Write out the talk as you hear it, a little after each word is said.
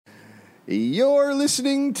You're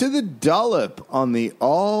listening to The Dollop on the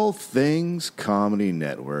All Things Comedy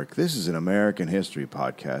Network. This is an American history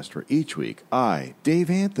podcast where each week I,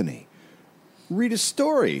 Dave Anthony, reads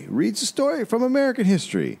a story from American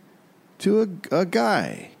history to a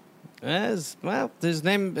guy. His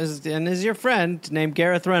name is your friend named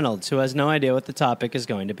Gareth Reynolds, who has no idea what the topic is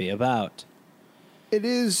going to be about. It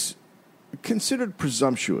is considered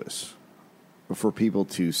presumptuous for people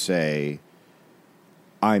to say,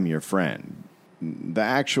 I'm your friend.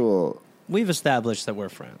 We've established that we're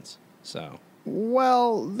friends, so.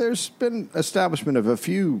 Well, there's been establishment of a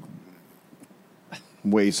few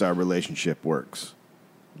ways our relationship works.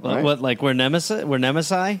 Right? What, like we're nemesis? We're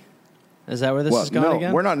nemesi? Is that where this is going again?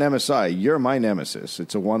 No, we're not nemesi. You're my nemesis.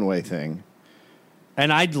 It's a one-way thing.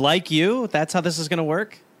 And I'd like you? That's how this is going to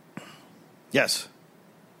work? Yes.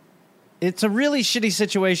 It's a really shitty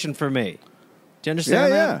situation for me. Do you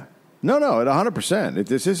understand that? Yeah. No, at 100%.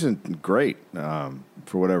 This isn't great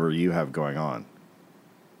for whatever you have going on.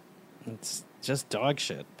 It's just dog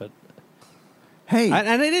shit, but... Hey.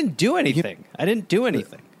 I didn't do anything.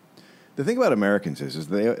 The thing about Americans is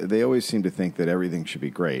they always seem to think that everything should be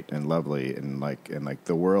great and lovely and like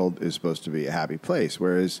the world is supposed to be a happy place,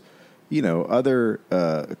 whereas, other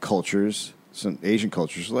cultures, some Asian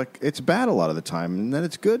cultures, like it's bad a lot of the time and then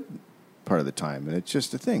it's good part of the time, and it's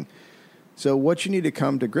just a thing. So what you need to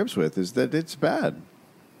come to grips with is that it's bad.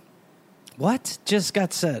 What just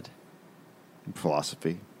got said?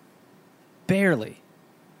 Philosophy. Barely.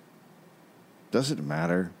 Does it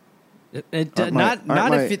matter? No, it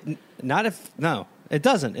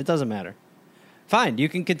doesn't. It doesn't matter. Fine, you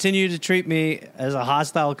can continue to treat me as a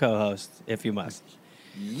hostile co-host if you must.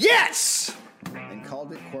 Yes! And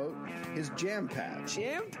called it, quote, his jam pad.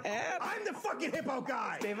 Jam pad? I'm the fucking hippo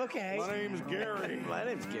guy. Dave, okay. My name's Gary. My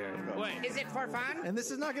name's Gary. Wait, is it for fun? And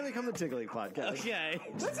this is not going to become the Tiggly podcast. Okay.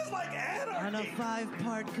 This is like anarchy. On a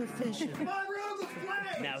 5-part coefficient. My room is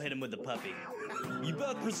playing. Now hit him with the puppy. You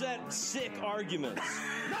both present sick arguments.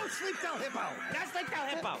 No sleep till hippo. No sleep till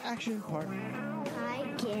hippo. Action partner. Hi,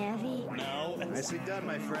 Gary. No. Nicely done,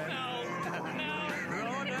 my friend.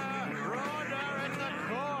 Rotor in the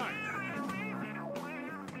court.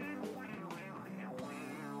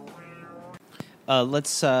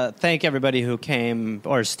 Let's thank everybody who came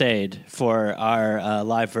or stayed for our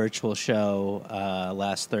live virtual show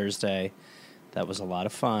last Thursday. That was a lot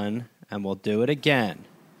of fun, and we'll do it again.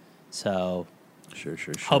 So Sure.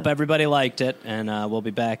 hope everybody liked it, and we'll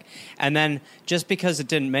be back. And then, just because it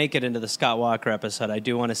didn't make it into the Scott Walker episode, I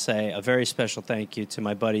do want to say a very special thank you to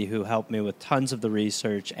my buddy who helped me with tons of the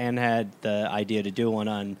research and had the idea to do one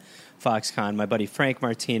on Foxconn, my buddy Frank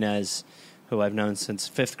Martinez, who I've known since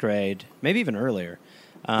 5th grade, maybe even earlier.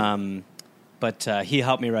 But he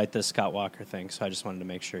helped me write this Scott Walker thing, so I just wanted to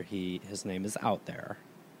make sure his name is out there.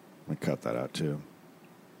 I cut that out, too.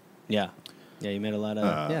 Yeah, you made a lot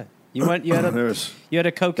of... You had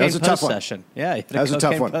a cocaine post session. Yeah, you had that was a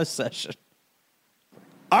tough one. Post session.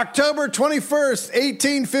 October 21st,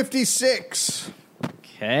 1856.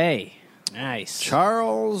 Okay, nice.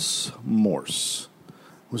 Charles Morse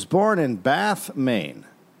was born in Bath, Maine.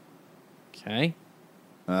 Okay.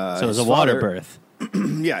 So it was a water birth.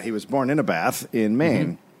 Yeah, he was born in a bath in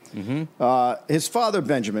Maine. Mm-hmm. His father,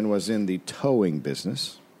 Benjamin, was in the towing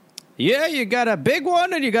business. Yeah, you got a big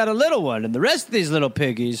one and you got a little one, and the rest of these little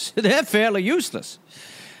piggies, they're fairly useless.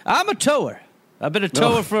 I'm a tower. I've been a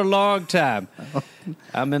tower for a long time.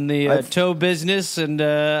 I'm in the tow business, and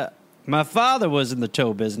my father was in the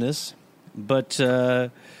tow business. But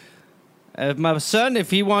my son, if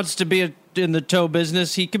he wants to be in the tow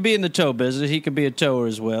business, he can be in the tow business. He can be a tower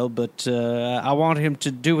as well, but I want him to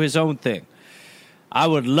do his own thing. I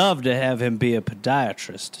would love to have him be a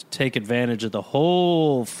podiatrist, take advantage of the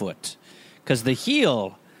whole foot, because the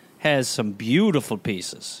heel has some beautiful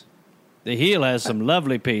pieces. The heel has some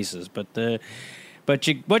lovely pieces, but let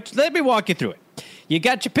me walk you through it. You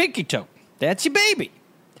got your pinky toe. That's your baby.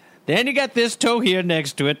 Then you got this toe here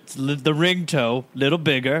next to it, the ring toe, little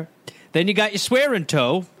bigger. Then you got your swearing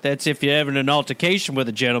toe. That's if you're having an altercation with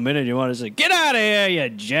a gentleman and you want to say, "Get out of here, you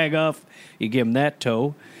jag-off." You give him that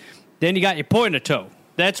toe. Then you got your pointer toe.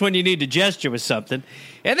 That's when you need to gesture with something.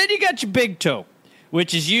 And then you got your big toe,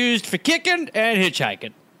 which is used for kicking and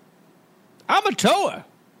hitchhiking. I'm a tower.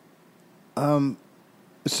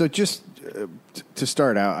 So just to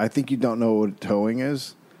start out, I think you don't know what towing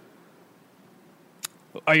is.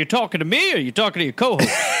 Are you talking to me or are you talking to your co-host?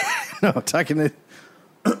 No, talking to...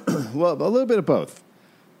 Well, a little bit of both.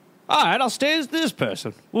 All right, I'll stay as this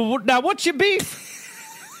person. Well, now, what's your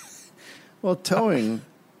beef? Well, towing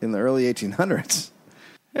in the early 1800s.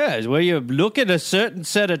 Yeah, is where you look at a certain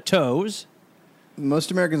set of toes,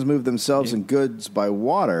 most Americans move themselves and goods by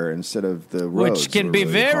water instead of the roads. Which can that be are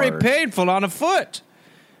really very hard. painful on a foot.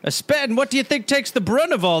 And what do you think takes the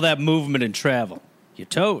brunt of all that movement and travel? Your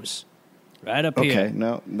toes. Right up here. Okay,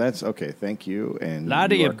 no, that's okay. Thank you, and A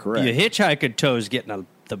lot of you are your correct. hitchhiker toes getting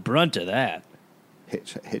the brunt of that.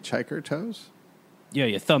 Hitchhiker toes? Yeah,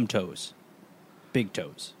 your thumb toes. Big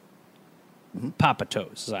toes. Mm-hmm. Papa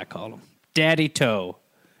toes, as I call them. Daddy toe.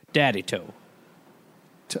 Daddy toe.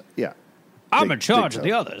 Yeah. I'm Big- in charge big of the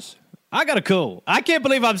toe. others. I gotta go. I can't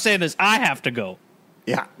believe I'm saying this. I have to go.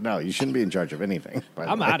 Yeah, no, you shouldn't be in charge of anything. By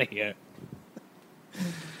the I'm way. out of here.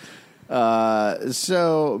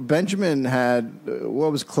 So Benjamin had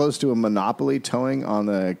what was close to a monopoly towing on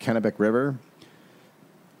the Kennebec River.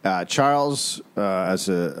 Charles, as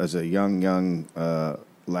a young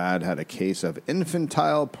lad, had a case of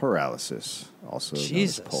infantile paralysis, also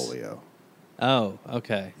Jesus. known as polio. Oh,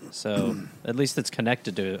 okay. So at least it's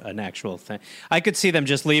connected to an actual thing. I could see them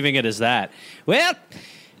just leaving it as that. Well,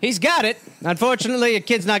 he's got it. Unfortunately, a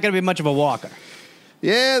kid's not going to be much of a walker.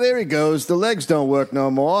 Yeah, there he goes. The legs don't work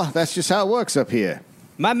no more. That's just how it works up here.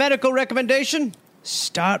 My medical recommendation,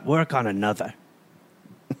 start work on another.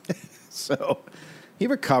 So he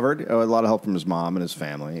recovered. A lot of help from his mom and his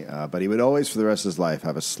family, but he would always, for the rest of his life,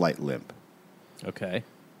 have a slight limp. Okay.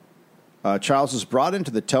 Charles was brought into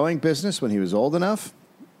the towing business when he was old enough.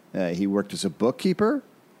 He worked as a bookkeeper,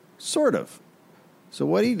 sort of. So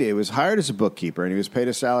what he did was hired as a bookkeeper, and he was paid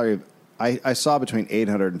a salary of, I saw between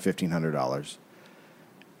 $800 and $1,500.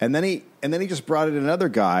 And then he just brought in another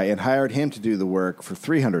guy and hired him to do the work for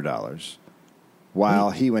 $300 while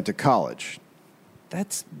he went to college.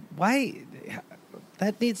 That's why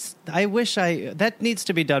that needs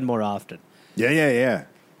to be done more often. Yeah.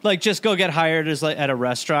 Like, just go get hired as at a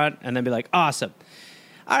restaurant and then be like, awesome.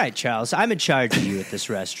 All right, Charles, I'm in charge of you at this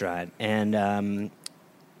restaurant, and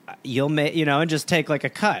you'll make, and just take like a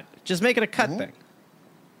cut. Just make it a cut thing.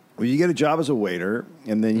 Well, you get a job as a waiter,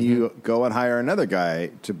 and then you go and hire another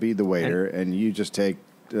guy to be the waiter, and you just take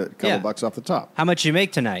a couple bucks off the top. How much you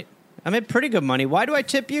make tonight? I made pretty good money. Why do I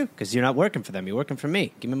tip you? Because you're not working for them. You're working for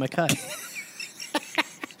me. Give me my cut.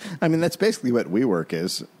 I mean, that's basically what WeWork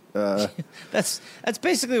is. That's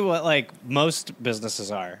basically what like most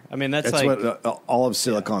businesses are. I mean, that's That's like what all of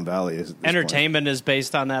Silicon Valley is. At this entertainment is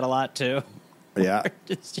based on that a lot too. point. Yeah.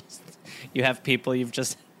 It's just you have people you've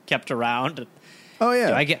just kept around. Oh yeah.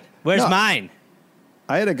 Do I get where's No. mine?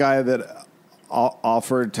 I had a guy that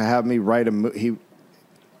offered to have me write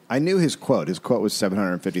I knew his quote. His quote was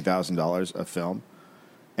 $750,000 a film,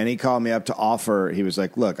 and he called me up to offer. He was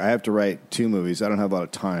like, "Look, I have to write 2 movies. I don't have a lot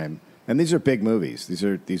of time, and these are big movies.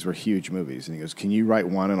 These were huge movies." And he goes, "Can you write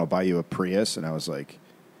one, and I'll buy you a Prius?" And I was like,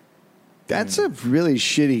 "That's a really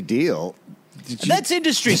shitty deal." That's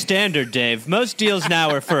industry standard, Dave. Most deals now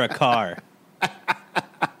are for a car.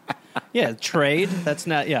 Yeah, trade. That's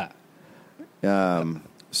not. Yeah.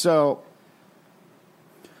 So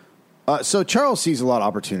Charles sees a lot of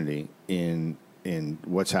opportunity in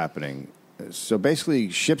what's happening. So basically,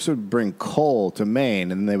 ships would bring coal to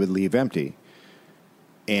Maine, and then they would leave empty.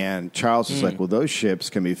 And Charles is like, well, those ships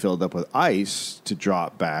can be filled up with ice to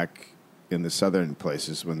drop back in the southern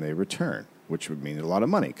places when they return, which would mean a lot of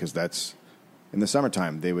money, because that's, in the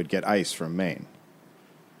summertime, they would get ice from Maine.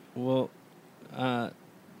 Well,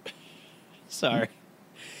 sorry.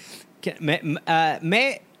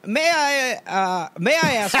 May I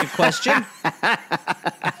ask a question?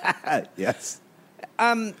 Yes.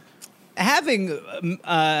 Having,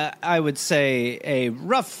 I would say, a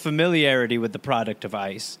rough familiarity with the product of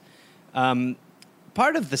ice,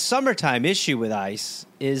 part of the summertime issue with ice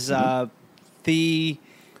is the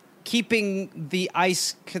keeping the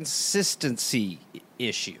ice consistency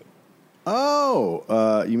issue.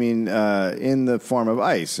 Oh, you mean in the form of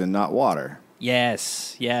ice and not water?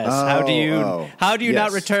 Yes. Oh, How do you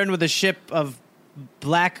not yes. return with a ship of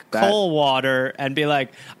black coal water and be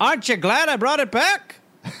like, "Aren't you glad I brought it back?"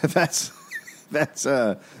 That's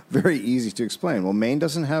very easy to explain. Well, Maine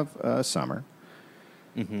doesn't have summer,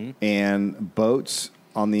 and boats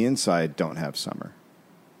on the inside don't have summer.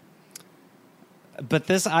 But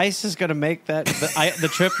this ice is going to make the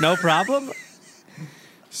trip no problem.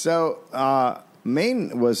 So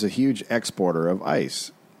Maine was a huge exporter of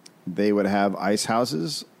ice. They would have ice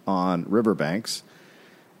houses on riverbanks,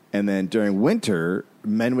 and then during winter,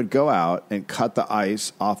 men would go out and cut the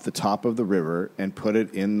ice off the top of the river and put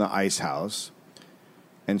it in the ice house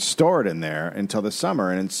and store it in there until the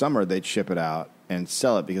summer. And in summer, they'd ship it out and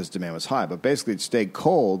sell it because demand was high. But basically, it stayed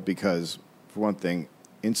cold because, for one thing,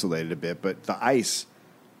 insulated a bit, but the ice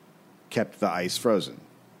kept the ice frozen.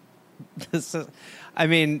 I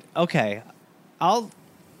mean, okay, I'll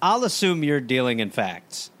I'll assume you're dealing in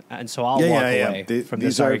facts, and so I'll walk away from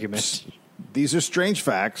this argument. These are strange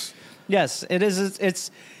facts. Yes, it is.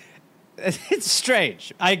 It's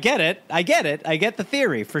strange. I get it. I get the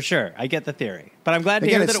theory for sure. I get the theory, but I'm glad to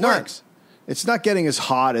hear that it works. It's not getting as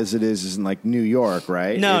hot as it is in like New York,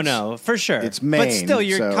 right? No, for sure. It's Maine, but still,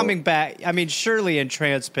 you're coming back. I mean, surely in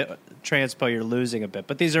transpo you're losing a bit,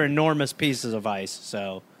 but these are enormous pieces of ice.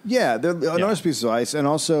 So yeah, they're enormous pieces of ice, and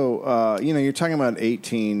also you're talking about the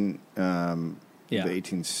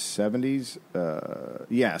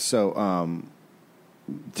 1870s. So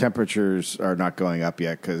temperatures are not going up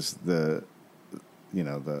yet because the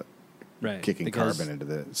kicking carbon into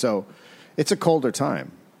the so it's a colder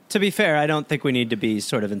time. To be fair, I don't think we need to be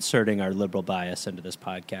sort of inserting our liberal bias into this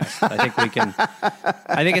podcast. I think we can.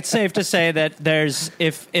 I think it's safe to say that Dave,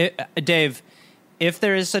 if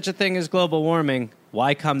there is such a thing as global warming,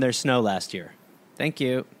 why come there snow last year? Thank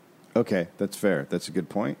you. Okay, that's fair. That's a good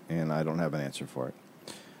point, and I don't have an answer for it.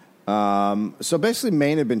 So basically,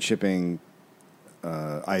 Maine had been shipping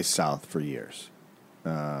ice south for years.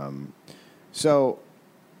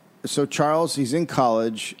 So Charles, he's in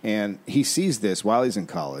college, and he sees this while he's in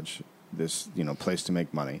college, this place to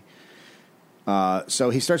make money.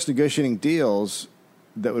 So he starts negotiating deals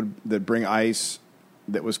that bring ice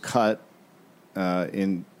that was cut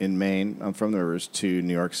in Maine from the rivers to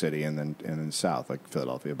New York City and then south, like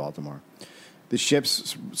Philadelphia, Baltimore.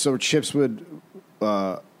 Ships would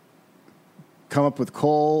come up with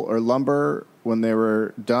coal or lumber when they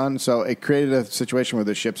were done. So it created a situation where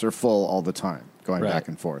the ships are full all the time, going back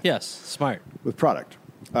and forth. Yes, smart. With product.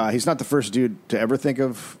 He's not the first dude to ever think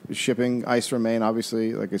of shipping ice from Maine,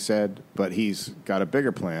 obviously, like I said, but he's got a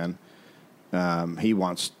bigger plan. He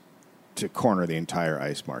wants to corner the entire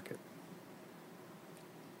ice market.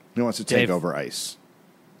 He wants to take over ice.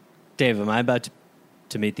 Dave, am I about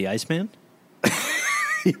to meet the Iceman?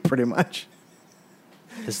 Pretty much.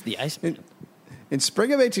 This is the Iceman. In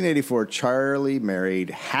spring of 1884, Charlie married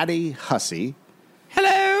Hattie Hussey.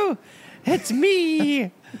 Hello, it's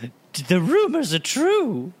me. The rumors are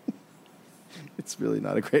true. It's really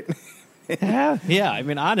not a great name. Yeah, I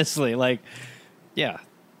mean, honestly, yeah.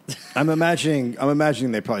 I'm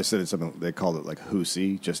imagining they probably said it something. They called it like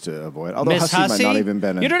Hussey just to avoid. Although Miss Hussey might not even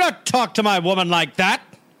been. You do not talk to my woman like that.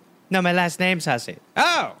 No, my last name's Hussey.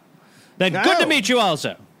 Oh, then good to meet you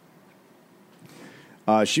also.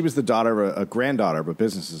 She was the daughter of a granddaughter of a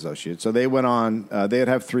business associate. So they went on. They'd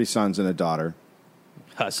have 3 sons and a daughter.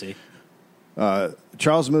 Hussey.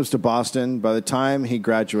 Charles moves to Boston. By the time he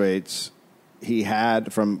graduates, he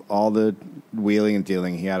had, from all the wheeling and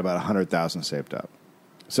dealing, he had about $100,000 saved up.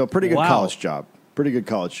 So pretty good college job. Pretty good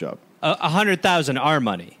college job. 100,000 our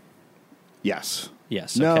money. Yes.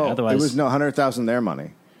 Yes. No, okay. Otherwise, it was 100,000 their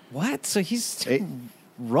money. What? So he's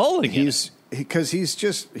rolling. Because he's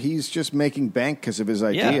just making bank because of his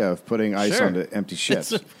idea of putting ice onto empty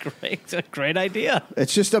ships. It's a great idea.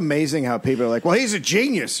 It's just amazing how people are like, well, he's a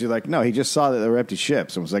genius. You're like, no, he just saw that there were empty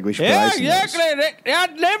ships and was like, we should put ice in those. I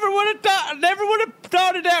never would have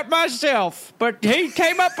thought of that myself. But he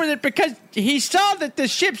came up with it because he saw that the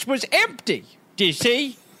ships was empty. Do you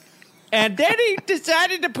see? And then he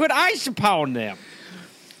decided to put ice upon them.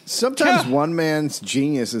 Sometimes one man's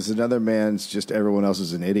genius is another man's just everyone else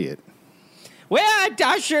is an idiot. Well,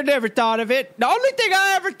 I sure never thought of it. The only thing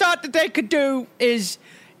I ever thought that they could do is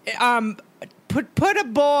put a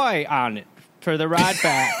boy on it for the ride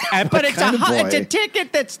back. But it's a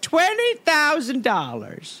ticket that's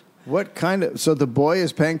 $20,000. What kind of... So the boy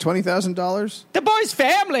is paying $20,000? The boy's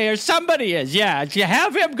family or somebody is, yeah. You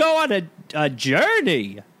have him go on a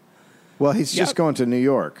journey. Well, he's just going to New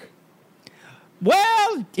York.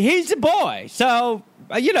 Well, he's a boy. So,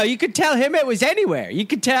 you could tell him it was anywhere. You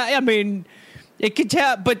could tell, it could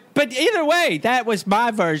tell, but either way, that was my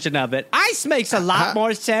version of it. Ice makes a lot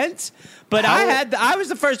more sense, but I was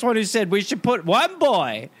the first one who said we should put one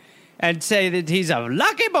boy and say that he's a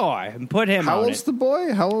lucky boy and put him on it. How old's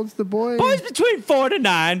the boy? Boy's between 4 to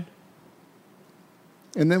 9.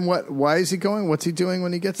 And then what? Why is he going? What's he doing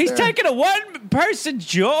when he gets there? He's taking a one-person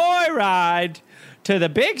joyride to the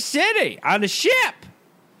big city on a ship,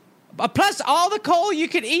 plus all the coal you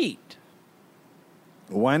could eat.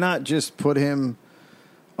 Why not just put him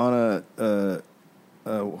on a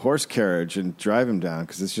horse carriage and drive him down?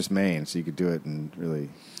 Because it's just Maine, so you could do it and really.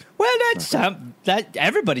 Well, that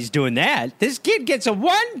everybody's doing that. This kid gets a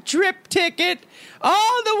one-trip ticket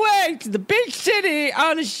all the way to the big city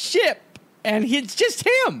on a ship, and it's just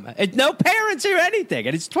him. It's no parents or anything,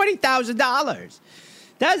 and it's $20,000.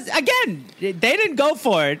 That's again, they didn't go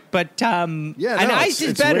for it, but ice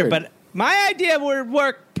is better. Weird. But my idea would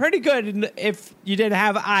work pretty good if you didn't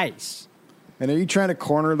have ice. And are you trying to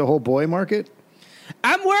corner the whole boy market?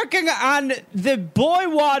 I'm working on the boy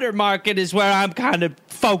water market is where I'm kind of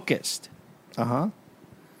focused. Uh-huh.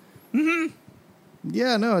 Mm-hmm.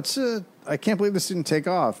 Yeah, no, it's I can't believe this didn't take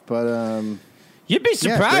off, but You'd be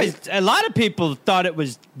surprised. great. A lot of people thought it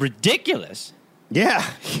was ridiculous. yeah,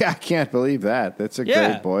 I can't believe that. That's a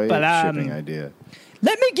Yeah, great boy but, shipping idea.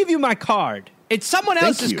 Let me give you my card. It's someone Thank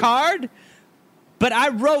else's you. card, but I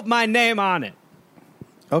wrote my name on it.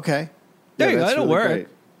 Okay. There Yeah, you go. that's It'll really work. great.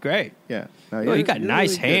 Great. Yeah. No, Oh, you got you're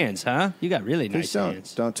nice really good. hands, huh? You got really Please nice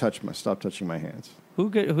hands. don't stop touching my hands. Who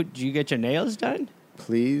did you get your nails done?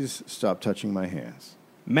 Please stop touching my hands.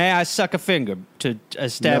 May I suck a finger to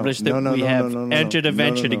establish that we have entered a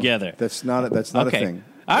venture together? That's not a Okay. thing.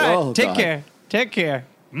 All right. Oh, Take God. care. Take care.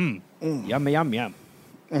 Yum, yum, yum.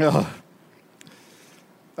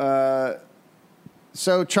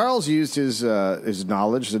 So Charles used his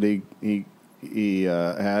knowledge that he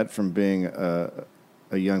had from being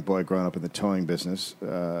a young boy growing up in the towing business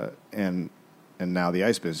and now the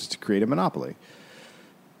ice business to create a monopoly.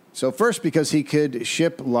 So first, because he could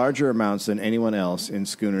ship larger amounts than anyone else in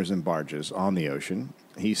schooners and barges on the ocean,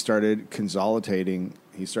 he started consolidating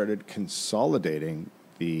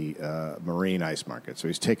the marine ice market. So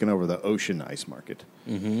he's taken over the ocean ice market.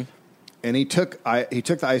 Mm-hmm. And he took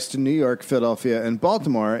the ice to New York, Philadelphia, and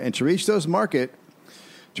Baltimore. And to reach those markets,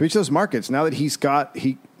 now that he's got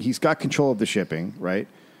control of the shipping, right?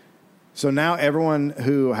 So now everyone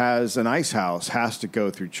who has an ice house has to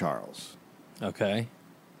go through Charles. Okay.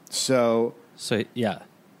 So yeah.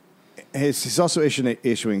 he's also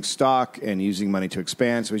issuing stock and using money to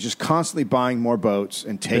expand. So he's just constantly buying more boats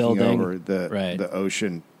and taking Building. over the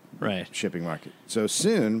ocean shipping market. So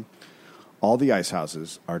soon, all the ice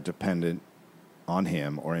houses are dependent on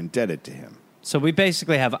him or indebted to him. So we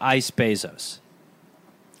basically have Ice Bezos.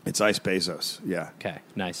 It's Ice Bezos, yeah. Okay,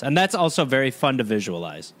 nice. And that's also very fun to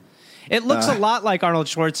visualize. It looks a lot like Arnold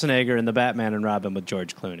Schwarzenegger in the Batman and Robin with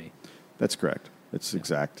George Clooney. That's correct. It's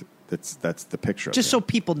exact. That's the picture. Just of so him.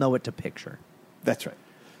 people know what to picture. That's right.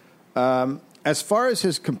 As far as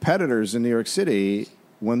his competitors in New York City,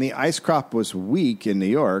 when the ice crop was weak in New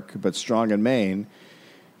York but strong in Maine,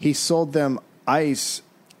 he sold them ice,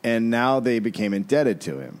 and now they became indebted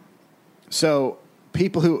to him. So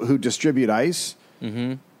people who distribute ice,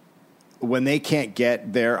 when they can't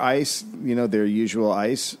get their ice, their usual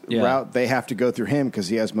ice route, they have to go through him because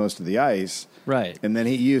he has most of the ice. Right. And then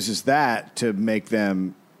he uses that to make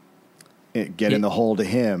them get in the hole to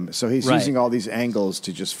him. So he's using all these angles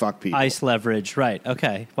to just fuck people. Ice leverage. Right.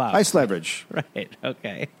 Okay. Wow. Ice leverage. Right.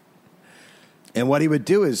 Okay. And what he would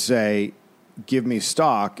do is say, give me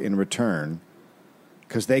stock in return,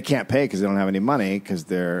 because they can't pay because they don't have any money because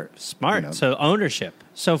they're smart. So ownership.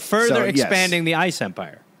 So further expanding the ice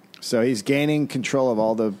empire. So he's gaining control of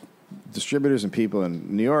all the distributors and people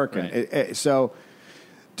in New York. Right. And so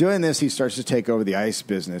doing this, he starts to take over the ice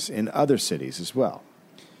business in other cities as well.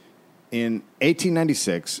 In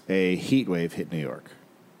 1896, a heat wave hit New York.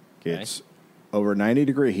 It's over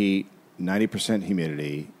 90-degree heat, 90%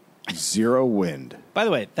 humidity, zero wind. By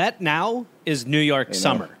the way, that now is New York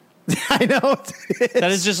summer. I know.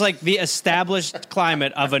 That is just like the established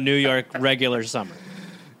climate of a New York regular summer.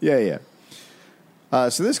 Yeah.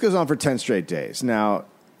 So this goes on for 10 straight days. Now,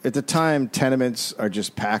 at the time, tenements are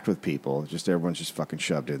just packed with people. Just everyone's just fucking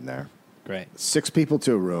shoved in there. Great. 6 people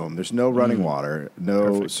to a room. There's no running water,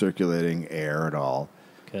 no circulating air at all.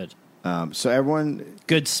 Good. So everyone...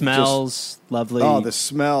 Good smells, lovely. Oh, the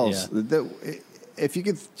smells. Yeah. If you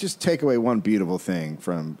could just take away one beautiful thing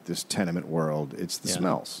from this tenement world, it's the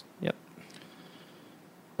smells. Yep.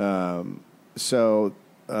 So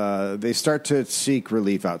they start to seek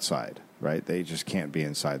relief outside, right? They just can't be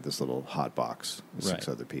inside this little hot box with 6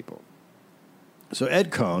 other people. So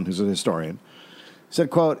Ed Cohn, who's a historian, said,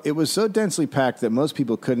 quote, "It was so densely packed that most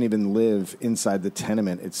people couldn't even live inside the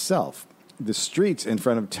tenement itself. The streets in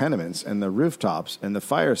front of tenements and the rooftops and the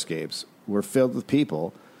fire escapes were filled with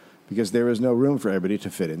people because there was no room for everybody to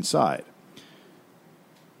fit inside."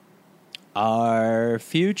 Our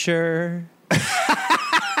future.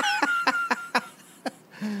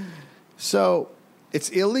 So it's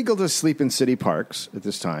illegal to sleep in city parks at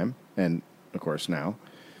this time, and of course now.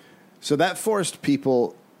 So that forced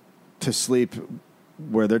people to sleep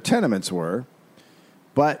where their tenements were,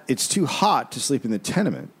 but it's too hot to sleep in the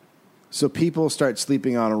tenement. So people start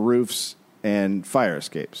sleeping on roofs and fire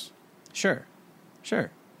escapes. Sure.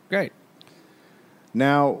 Great.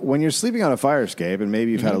 Now, when you're sleeping on a fire escape, and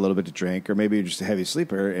maybe you've had a little bit to drink, or maybe you're just a heavy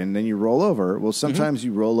sleeper, and then you roll over, well, sometimes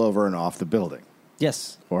you roll over and off the building.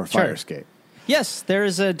 Yes. Or a fire escape. Yes, there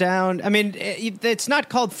is a down... I mean, it's not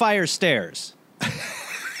called fire stairs.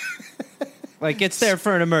 Like, it's there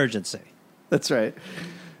for an emergency. That's right.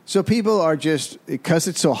 So people are just, because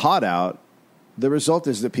it's so hot out, the result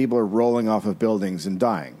is that people are rolling off of buildings and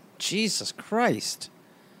dying. Jesus Christ.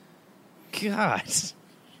 God.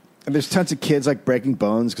 And there's tons of kids like breaking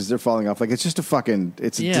bones because they're falling off. Like, it's just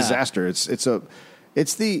it's a disaster.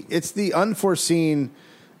 It's the unforeseen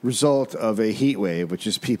result of a heat wave, which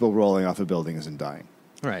is people rolling off of buildings and dying.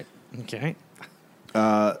 Right. Okay.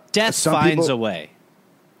 Death finds a way.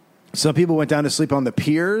 Some people went down to sleep on the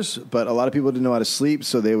piers, but a lot of people didn't know how to sleep,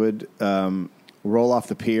 so they would roll off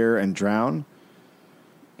the pier and drown.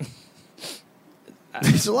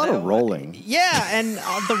 There's a lot of rolling. Yeah, and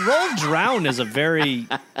the roll drown is a very.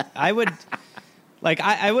 I would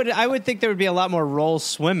think there would be a lot more roll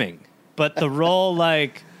swimming, but the roll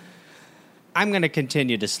I'm going to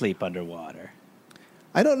continue to sleep underwater.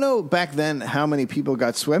 I don't know back then how many people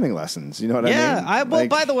got swimming lessons. You know what I mean? Yeah. Well,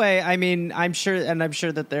 by the way, I mean I'm sure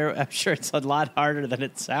it's a lot harder than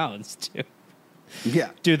it sounds to. Yeah.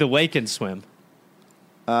 Do the wake and swim.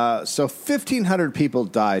 So 1,500 people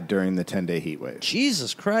died during the 10-day heat wave.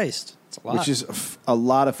 Jesus Christ. That's a lot. Which is a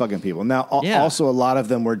lot of fucking people. Now, also a lot of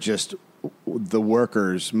them were just the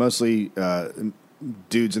workers, mostly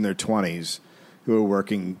dudes in their 20s who were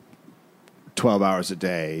working 12 hours a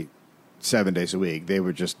day, 7 days a week. They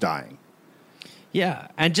were just dying. Yeah.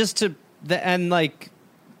 And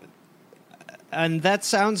and that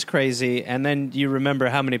sounds crazy. And then you remember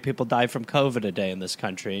how many people die from COVID a day in this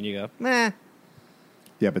country. And you go, meh.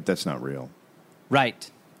 Yeah, but that's not real.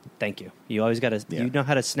 Right. Thank you. You always got to, Yeah. you know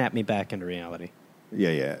how to snap me back into reality.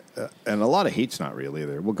 Yeah. And a lot of heat's not real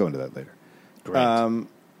either. We'll go into that later. Great.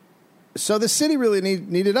 So the city really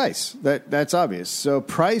needed ice. That's obvious. So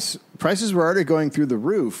prices were already going through the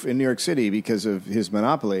roof in New York City because of his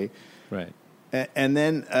monopoly. Right. And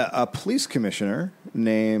then a police commissioner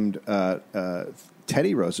named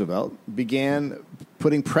Teddy Roosevelt began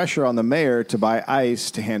putting pressure on the mayor to buy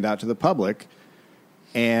ice to hand out to the public.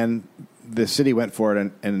 And the city went for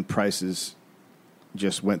it, and prices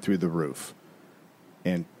just went through the roof.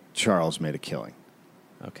 And Charles made a killing.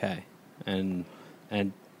 Okay. And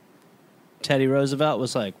Teddy Roosevelt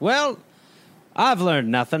was like, well, I've learned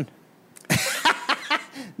nothing.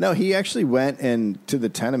 No, he actually went to the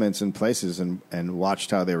tenements and places and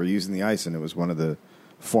watched how they were using the ice, and it was one of the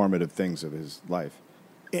formative things of his life.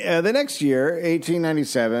 The next year,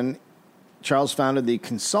 1897, Charles founded the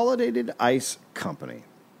Consolidated Ice Company.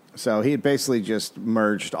 So he had basically just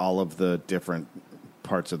merged all of the different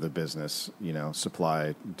parts of the business,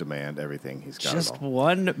 supply, demand, everything. He's got Just it all.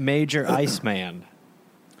 one major Iceman.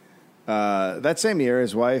 That same year,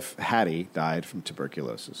 his wife, Hattie, died from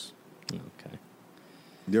tuberculosis. Okay.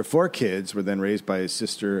 Their 4 kids were then raised by his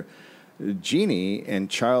sister, Jeannie, and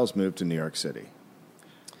Charles moved to New York City.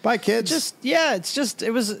 Bye, kids.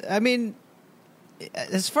 It was, I mean,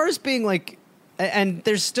 as far as being like, and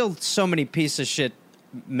there's still so many piece of shit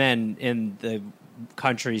men in the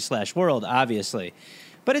country/world, obviously.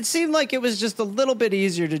 But it seemed like it was just a little bit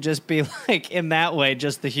easier to just be like, in that way,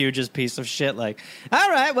 just the hugest piece of shit. Like, all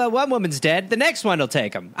right, well, one woman's dead. The next one will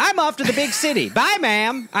take him. I'm off to the big city. Bye,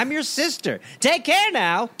 ma'am. I'm your sister. Take care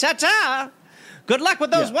now. Ta-ta. Good luck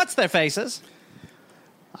with those what's-their-faces.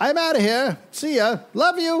 I'm out of here. See ya.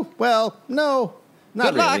 Love you. Well, no,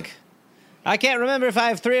 not Good really. luck. I can't remember if I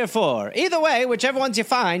have 3 or 4. Either way, whichever ones you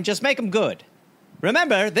find, just make them good.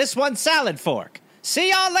 Remember, this one's salad fork.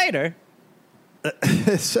 See y'all later.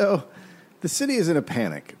 So the city is in a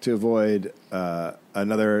panic to avoid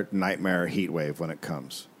another nightmare heat wave when it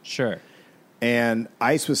comes. Sure. And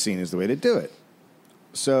ice was seen as the way to do it.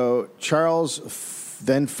 So Charles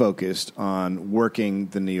then focused on working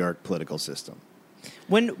the New York political system.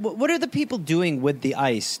 What are the people doing with the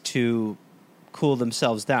ice to cool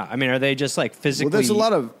themselves down? I mean, are they just like physically? Well, there's a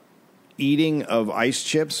lot of eating of ice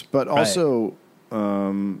chips, but also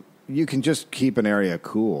you can just keep an area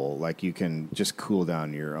cool. Like you can just cool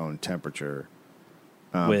down your own temperature.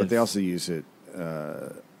 But they also use it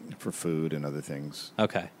for food and other things.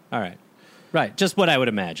 Okay. All right. Right. Just what I would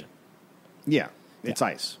imagine. Yeah, it's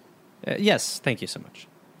ice. Yes. Thank you so much.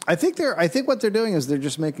 I think what they're doing is they're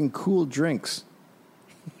just making cool drinks.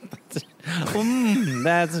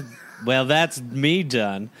 That's me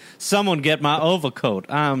done. Someone get my overcoat.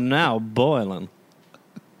 I'm now boiling.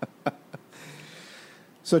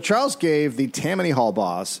 So Charles gave the Tammany Hall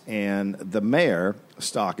boss and the mayor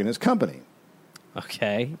stock in his company.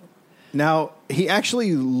 Okay. Now, he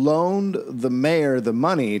actually loaned the mayor the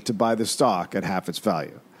money to buy the stock at half its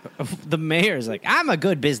value. The mayor's like, I'm a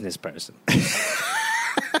good business person.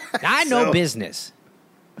 I know business.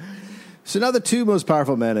 So now the 2 most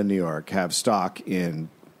powerful men in New York have stock in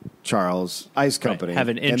Charles Ice Company. Have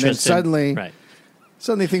an and then interest suddenly, right.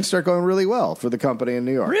 suddenly things start going really well for the company in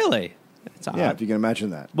New York. Really? That's odd. Yeah, if you can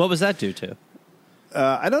imagine that. What was that due to?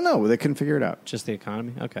 I don't know. They couldn't figure it out. Just the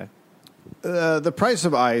economy? Okay. The price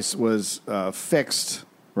of ice was fixed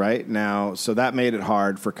right now, so that made it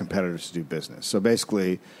hard for competitors to do business. So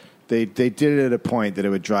basically, they did it at a point that it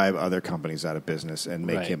would drive other companies out of business and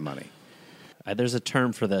make Right. him money. There's a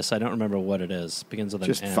term for this. I don't remember what it is. Begins with an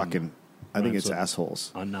Just M. fucking, I think Rhymes it's with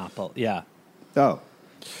assholes. Anopel. Yeah. Oh.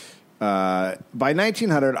 By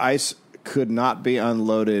 1900, ice could not be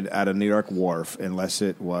unloaded at a New York wharf unless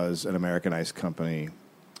it was an American Ice Company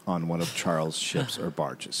on one of Charles' ships or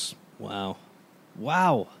barges. Wow.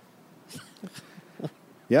 Wow.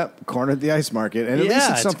 Yep, cornered the ice market, and at Yeah, least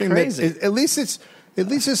it's it's something crazy. that at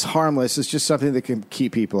least it's harmless. It's just something that can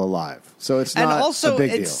keep people alive. So it's not And also, a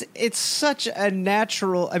big it's deal. it's such a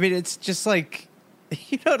natural. I mean, it's just like,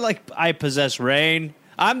 like I possess rain.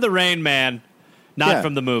 I'm the Rain Man, not Yeah.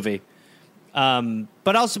 from the movie.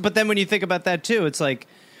 But then when you think about that too, it's like,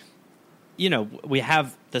 we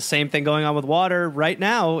have the same thing going on with water right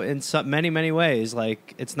now in many ways.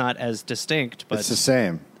 Like it's not as distinct, but It's the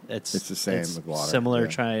same. It's the same it's with water. Similar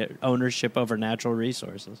Yeah. ownership over natural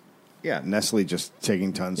resources. Yeah, Nestle just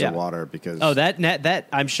taking tons Yeah. of water because that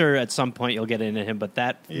I'm sure at some point you'll get into him, but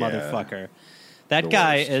that Yeah. motherfucker, that The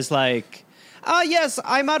guy worst. is like, oh yes,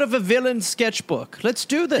 I'm out of a villain sketchbook. Let's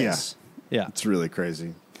do this. Yeah. it's really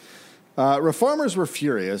crazy. Reformers were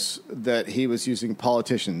furious that he was using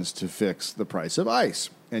politicians to fix the price of ice.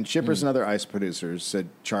 And shippers and other ice producers said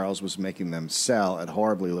Charles was making them sell at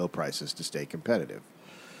horribly low prices to stay competitive.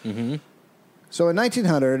 Mm-hmm. So in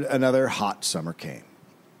 1900, another hot summer came.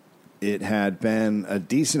 It had been a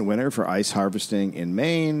decent winter for ice harvesting in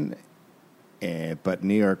Maine, but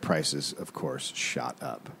New York prices, of course, shot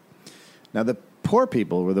up. Now, the poor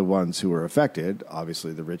people were the ones who were affected.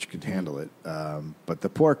 Obviously, the rich could handle it, but the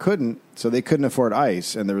poor couldn't, so they couldn't afford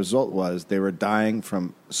ice, and the result was they were dying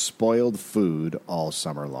from spoiled food all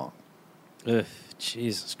summer long. Ugh,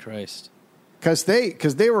 Jesus Christ. Because they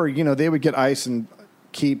were, they would get ice and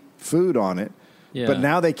keep food on it, Yeah. but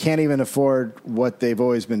now they can't even afford what they've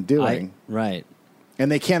always been doing, Right.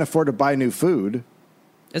 and they can't afford to buy new food.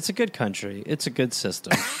 It's a good country. It's a good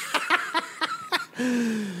system.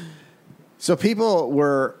 So people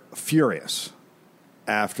were furious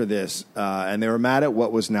after this, and they were mad at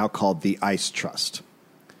what was now called the Ice Trust.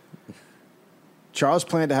 Charles'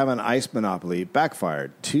 plan to have an ice monopoly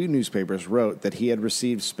backfired. Two newspapers wrote that he had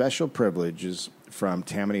received special privileges from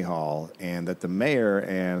Tammany Hall and that the mayor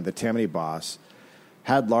and the Tammany boss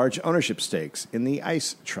had large ownership stakes in the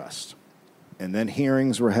Ice Trust. And then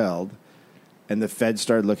hearings were held, and the Fed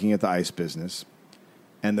started looking at the ice business,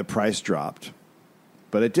 and the price dropped.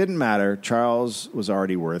 But it didn't matter. Charles was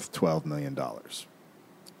already worth $12 million.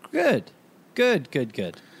 Good.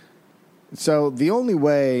 So the only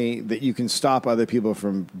way that you can stop other people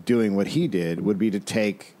from doing what he did would be to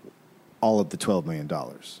take all of the $12 million.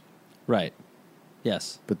 Right.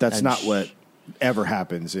 Yes. But that's And not what ever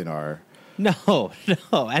happens in our... No,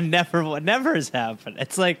 and never has happened.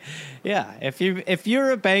 It's like, yeah, if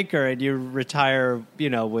you're a banker and you retire,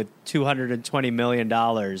 with $220 million,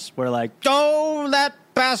 we're like, oh, that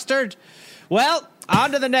bastard. Well,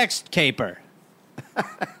 on to the next caper.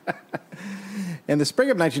 In the spring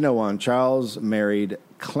of 1901, Charles married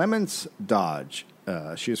Clemence Dodge.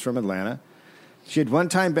 She was from Atlanta. She had one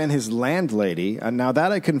time been his landlady. And now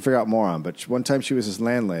that I couldn't figure out more on, but one time she was his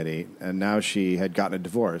landlady, and now she had gotten a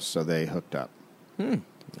divorce, so they hooked up.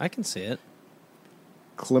 I can see it.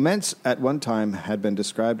 Clemence at one time had been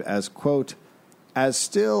described as, quote, as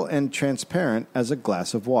still and transparent as a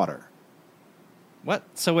glass of water. What?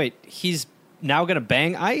 So wait, he's now going to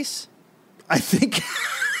bang ice? I think...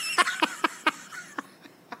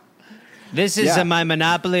 This is Yeah. my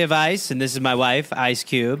monopoly of ice, and this is my wife, Ice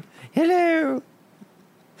Cube. Hello.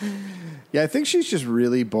 Yeah, I think she's just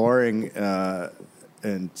really boring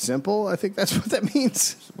and simple. I think that's what that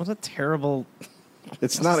means. What a terrible...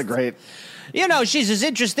 It's not a great... she's as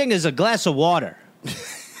interesting as a glass of water.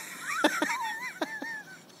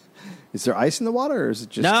 Is there ice in the water, or is it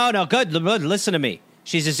just... No, good. Listen to me.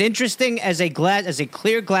 She's as interesting as a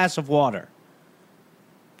clear glass of water.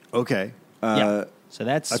 Okay. Yeah. So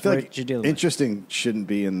that's I feel what like you're dealing interesting shouldn't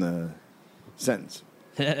be in the sentence.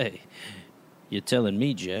 with. Hey, you're telling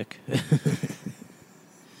me, Jack.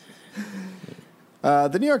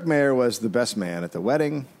 The New York mayor was the best man at the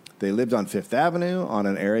wedding. They lived on Fifth Avenue on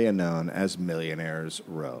an area known as Millionaires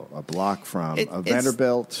Row, a block from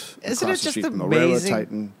Vanderbilt, Isn't across it the just street from the Railroad amazing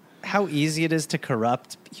Titan. how easy it is to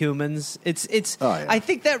corrupt humans? It's. Oh, yeah. I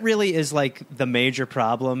think that really is like the major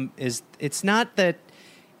problem. Is it's not that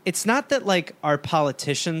it's not that like our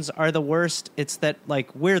politicians are the worst. It's that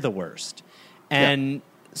like we're the worst, and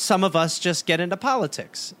some of us just get into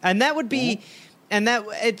politics, and that would be, and that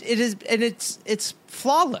it is, and it's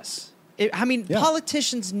flawless.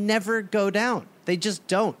 Politicians never go down; they just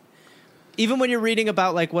don't. Even when you're reading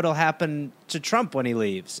about like what'll happen to Trump when he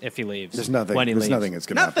leaves, if he leaves, There's nothing. When he There's leaves. nothing that's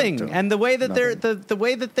going to happen to him. And the way that Nothing. the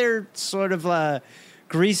way that they're sort of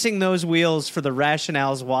greasing those wheels for the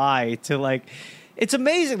rationales why to like, it's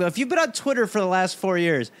amazing though. If you've been on Twitter for the last 4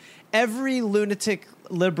 years, every lunatic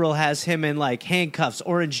liberal has him in like handcuffs,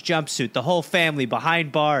 orange jumpsuit, the whole family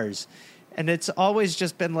behind bars. And it's always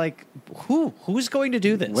just been like, who's going to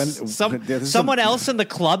do this? Someone else in the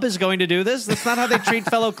club is going to do this? That's not how they treat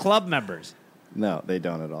fellow club members. No, they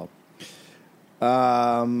don't at all.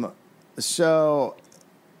 So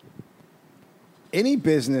any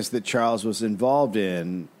business that Charles was involved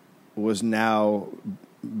in was now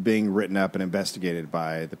being written up and investigated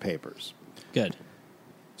by the papers. Good.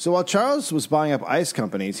 So while Charles was buying up ice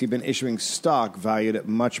companies, he'd been issuing stock valued at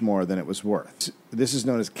much more than it was worth. This is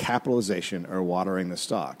known as capitalization or watering the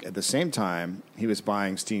stock. At the same time, he was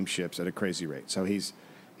buying steamships at a crazy rate. So he's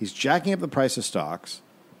jacking up the price of stocks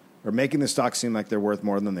or making the stocks seem like they're worth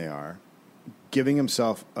more than they are, giving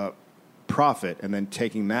himself a profit, and then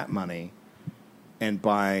taking that money and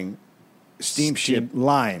buying steamship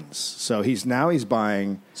lines. So he's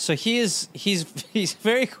buying. So he's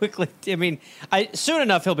very quickly. I mean, soon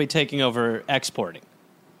enough he'll be taking over exporting.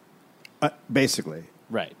 Basically,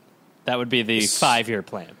 right. That would be the 5-year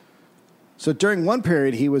plan. So during one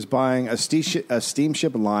period, he was buying a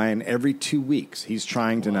steamship line every 2 weeks. He's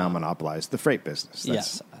trying to now monopolize the freight business.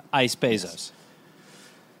 Yes, Ice Bezos. Yes.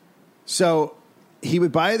 So he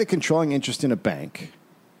would buy the controlling interest in a bank,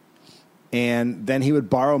 and then he would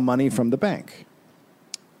borrow money from the bank.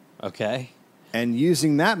 Okay. And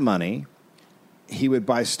using that money, he would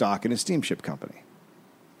buy stock in a steamship company.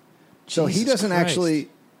 So he doesn't actually,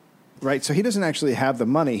 right? So he doesn't actually have the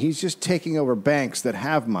money. He's just taking over banks that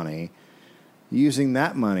have money, using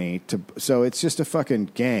that money to. So it's just a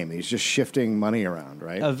fucking game. He's just shifting money around,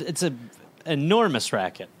 right? It's an enormous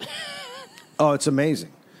racket. Oh, it's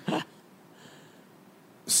amazing.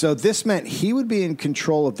 So this meant he would be in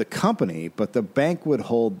control of the company, but the bank would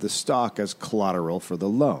hold the stock as collateral for the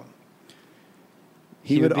loan.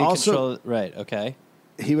 He would also right. Okay.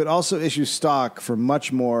 He would also issue stock for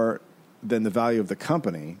much more than the value of the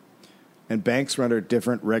company, and banks were under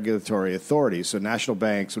different regulatory authorities. So national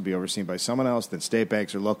banks would be overseen by someone else, then state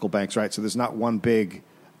banks or local banks, right? So there's not one big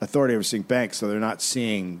authority overseeing banks, so they're not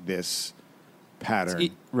seeing this pattern.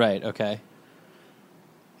 Right. Okay.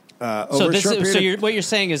 What you're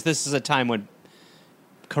saying is this is a time when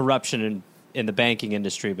corruption in the banking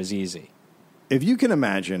industry was easy. If you can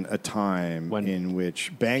imagine a time in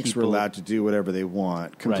which banks were allowed to do whatever they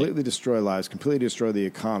want, completely destroy lives, completely destroy the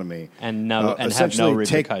economy, and essentially have no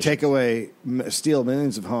repercussions. take away, steal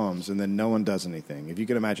millions of homes, and then no one does anything. If you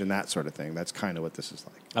can imagine that sort of thing, that's kind of what this is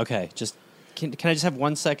like. Okay, can I just have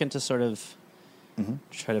 1 second to sort of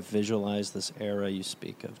try to visualize this era you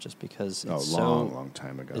speak of, just because it's long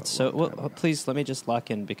time ago. It's so please let me just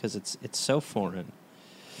lock in because it's so foreign.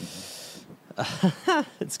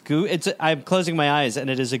 I'm closing my eyes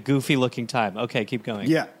and it is a goofy looking time. Okay, keep going.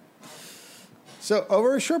 Yeah. So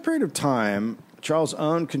over a short period of time, Charles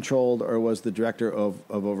owned, controlled, or was the director of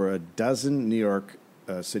over a dozen New York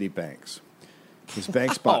City banks. His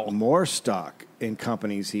banks bought more stock in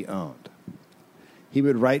companies he owned. He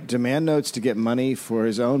would write demand notes to get money for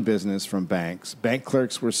his own business from banks. Bank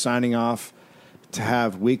clerks were signing off to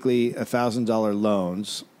have weekly $1,000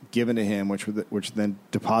 loans given to him, which then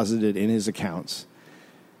deposited in his accounts.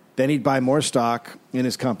 Then he'd buy more stock in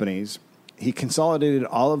his companies. He consolidated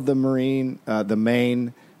all of the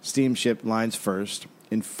main steamship lines first.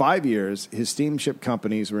 In 5 years, his steamship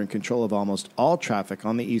companies were in control of almost all traffic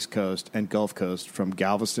on the East Coast and Gulf Coast from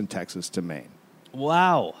Galveston, Texas to Maine.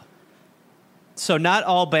 Wow. So not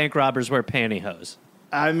all bank robbers wear pantyhose.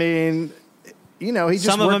 I mean, he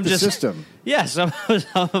just worked the system. Yeah, some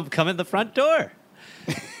of them come in the front door.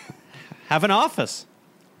 Have an office.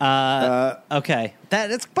 Okay.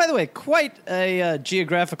 That's, by the way, quite a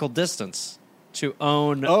geographical distance to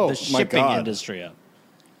own the shipping industry of.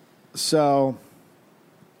 So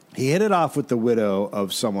he hit it off with the widow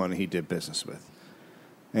of someone he did business with.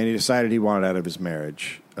 And he decided he wanted out of his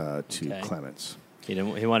marriage to Clemens. He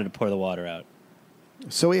wanted to pour the water out.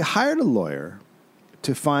 So he hired a lawyer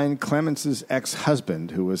to find Clemens's ex-husband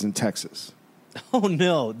who was in Texas. Oh,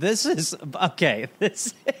 no. This is... Okay.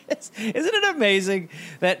 Isn't it amazing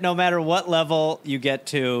that no matter what level you get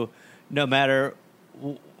to, no matter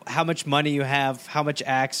how much money you have, how much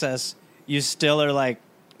access, you still are like,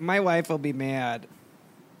 My wife will be mad.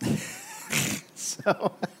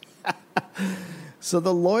 So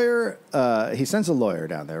the lawyer, he sends a lawyer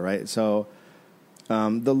down there, right? So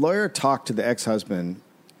the lawyer talked to the ex-husband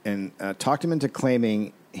and talked him into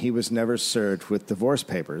claiming he was never served with divorce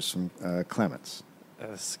papers from Clements.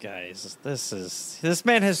 This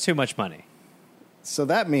man has too much money. So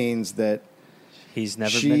that means that He's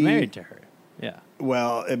never been married to her. Yeah.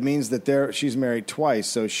 well, it means that she's married twice,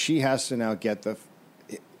 so she has to now get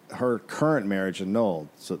her current marriage annulled.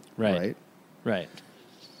 So Right.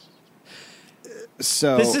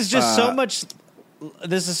 So This is just so much.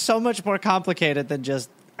 This is so much more complicated than just.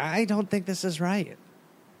 I don't think this is right.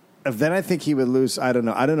 Then I think he would lose. I don't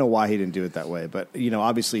know. I don't know why he didn't do it that way, but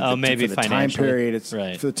obviously, Maybe for the time financially. period, it's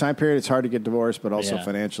Right. for the time period, it's hard to get divorced, but also Yeah.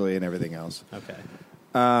 financially and everything else. Okay.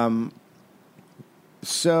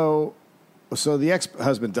 So the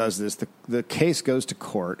ex-husband does this. The case goes to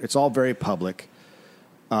court. It's all very public.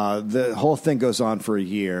 The whole thing goes on for a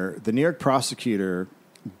year. The New York prosecutor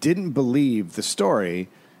didn't believe the story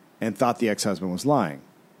and thought the ex-husband was lying.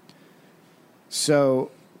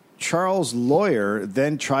 So Charles' lawyer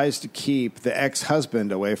then tries to keep the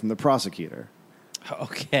ex-husband away from the prosecutor.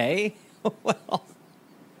 Okay. Well.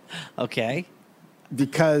 Okay.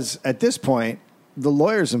 Because at this point, the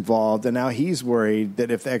lawyer's involved, and now he's worried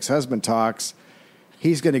that if the ex-husband talks,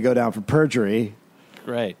 he's going to go down for perjury.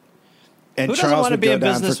 Right. And Who doesn't Charles want to would be go in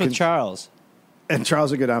down business for with Charles? And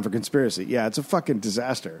Charles would go down for conspiracy. Yeah, it's a fucking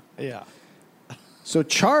disaster. Yeah. So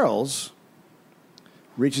Charles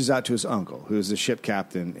reaches out to his uncle, who is the ship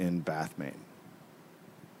captain in Bath, Maine.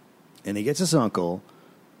 And he gets his uncle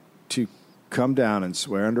to come down and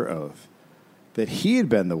swear under oath that he had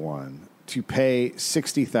been the one to pay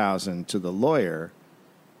 $60,000 to the lawyer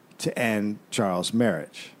to end Charles'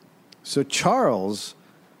 marriage. So Charles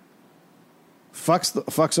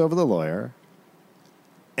fucks over the lawyer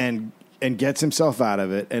and gets himself out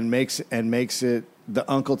of it and makes it the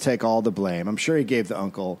uncle take all the blame. I'm sure he gave the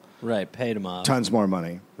uncle Paid him off. tons more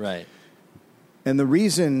money. Right. And the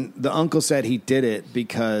reason the uncle said he did it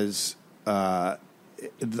because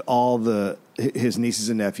his nieces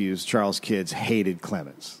and nephews, Charles' kids, hated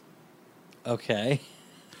Clements. Okay.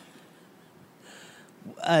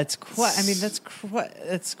 It's quite. I mean,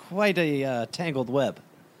 it's quite a tangled web.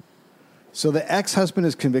 So the ex-husband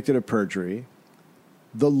is convicted of perjury.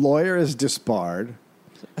 The lawyer is disbarred,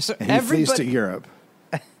 So and he flees to Europe.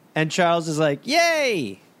 And Charles is like,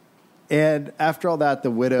 "Yay!" And after all that,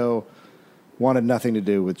 the widow wanted nothing to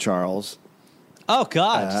do with Charles. Oh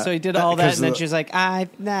God! So he did all that, 'cause and then the- she's like, I'm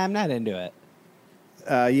not into it."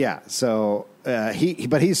 Yeah. So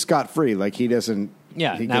but he's scot-free. Like he doesn't.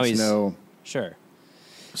 Yeah. He Now gets he's no. sure.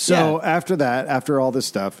 So Yeah. after that, after all this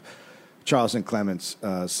stuff, Charles and Clements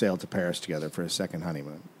sailed to Paris together for a second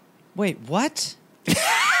honeymoon. Wait, what?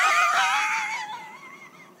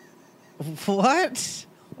 What?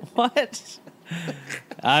 What?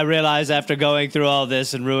 I realize after going through all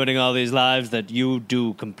this and ruining all these lives that you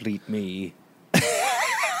do complete me.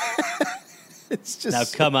 It's just Now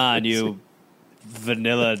come on, you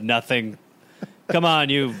vanilla nothing. Come on,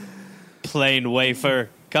 you plain wafer.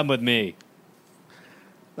 Come with me.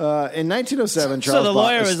 In 1907, Charles. So the bought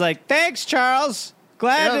lawyer was like, "Thanks, Charles.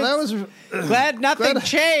 Glad "Yeah, that was glad nothing glad-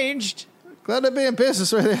 changed. glad to be in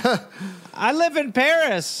business with you." I live in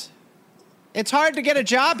Paris. It's hard to get a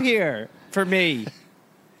job here for me."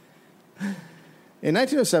 In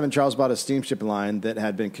 1907, Charles bought a steamship line that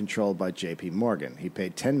had been controlled by J.P. Morgan. He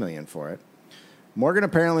paid $10 million for it. Morgan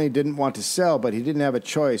apparently didn't want to sell, but he didn't have a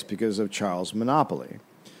choice because of Charles' monopoly.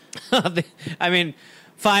 I mean,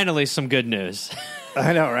 finally some good news.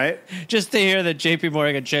 I know, right? Just to hear that J.P.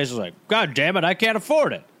 Morgan Chase was like, "God damn it, I can't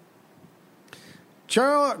afford it."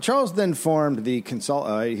 Charles then formed the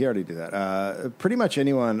he already did that. Pretty much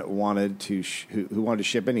anyone wanted to who wanted to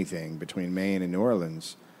ship anything between Maine and New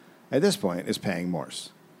Orleans at this point is paying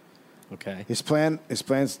Morse. Okay. His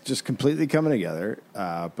plan's just completely coming together.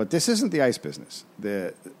 But this isn't the ice business.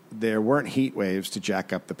 There weren't heat waves to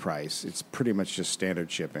jack up the price. It's pretty much just standard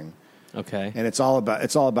shipping, Okay. and it's all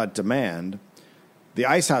about demand. The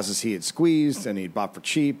ice houses he had squeezed and he'd bought for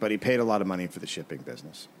cheap, but he paid a lot of money for the shipping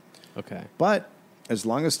business. Okay. But as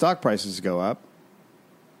long as stock prices go up,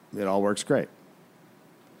 it all works great.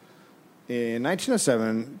 In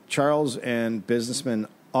 1907, Charles and businessman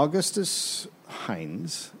Augustus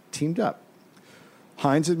Hines teamed up.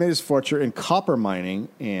 Hines had made his fortune in copper mining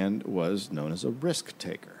and was known as a risk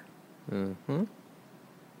taker. Mm-hmm.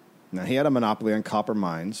 Now, he had a monopoly on copper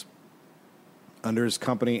mines under his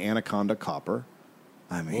company Anaconda Copper.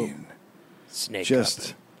 I mean, Snake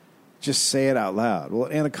just say it out loud.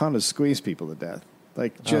 Well, anacondas squeeze people to death.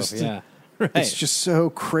 Like, just, yeah. Right. It's just so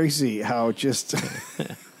crazy how just...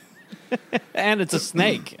 And it's a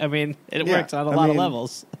snake. I mean, it Yeah, works on a I lot of mean-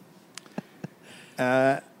 levels.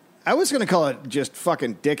 I was going to call it just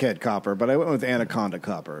fucking dickhead copper, but I went with anaconda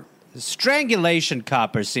copper. Strangulation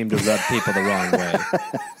copper seem to rub people the wrong way.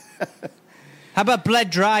 How about bled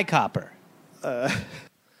dry copper?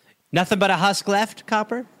 Nothing but a husk left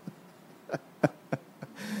copper?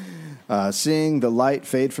 Seeing the light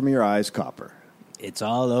fade from your eyes, copper. It's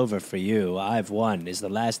all over for you. I've won is the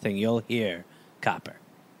last thing you'll hear, copper.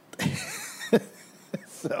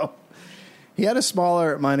 So he had a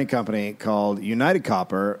smaller mining company called United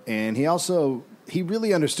Copper, and he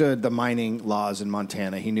really understood the mining laws in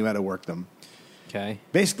Montana. He knew how to work them. Okay.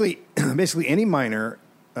 Basically any miner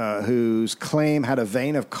whose claim had a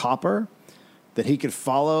vein of copper that he could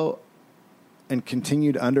follow and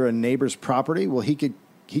continued under a neighbor's property, well, he could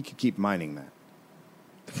keep mining that.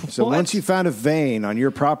 So What? once you found a vein on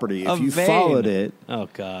your property, if A you vein. followed it, Oh,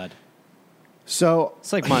 God. so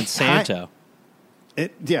It's like Monsanto.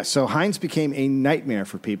 So Heinz became a nightmare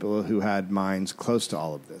for people who had mines close to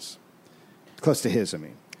all of this. Close to his, I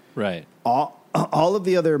mean. Right. All of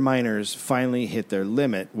the other miners finally hit their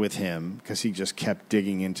limit with him because he just kept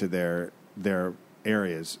digging into their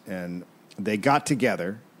areas, and they got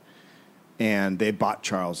together and they bought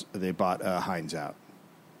Heinz out.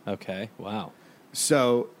 Okay. Wow.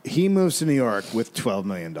 So he moves to New York with $12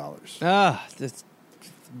 million. That's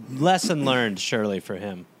lesson learned, surely, for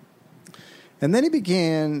him. And then he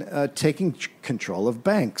began taking control of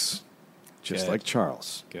banks, just Good. like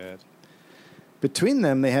Charles. Good. Between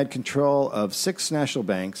them, they had control of 6 national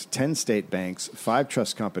banks, 10 state banks, 5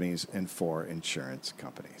 trust companies, and 4 insurance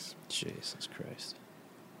companies. Jesus Christ.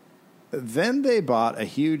 Then they bought a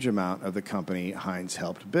huge amount of the company Heinz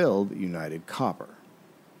helped build, United Copper.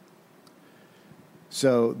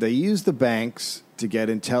 So they used the banks to get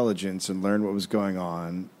intelligence and learn what was going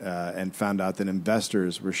on, and found out that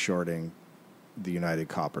investors were shorting the United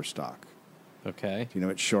Copper stock. Okay. Do you know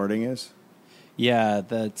what shorting is? Yeah,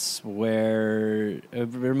 that's where.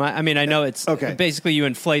 I know it's Okay. basically you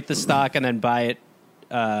inflate the stock and then buy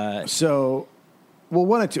it. So, well,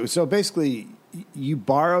 one or two. So basically, you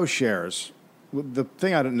borrow shares. The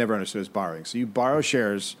thing I never understood is borrowing. So you borrow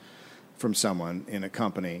shares from someone in a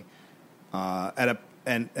company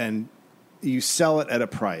and you sell it at a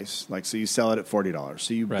price. Like, so you sell it at $40.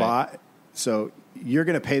 So you Right. buy. So you're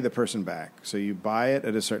going to pay the person back. So you buy it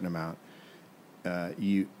at a certain amount.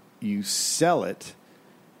 You sell it,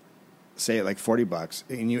 say at like $40,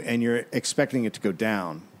 and you're expecting it to go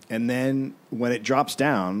down. And then when it drops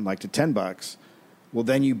down, like to $10, well,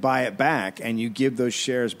 then you buy it back and you give those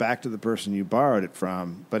shares back to the person you borrowed it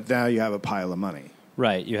from. But now you have a pile of money.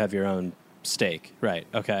 Right. You have your own stake. Right.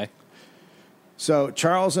 Okay. So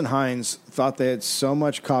Charles and Heinz thought they had so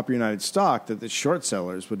much Copper United stock that the short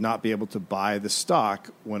sellers would not be able to buy the stock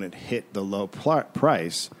when it hit the low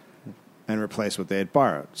price and replace what they had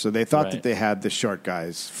borrowed. So they thought Right. that they had the short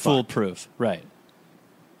guys fucked. Foolproof. Right.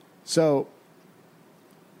 So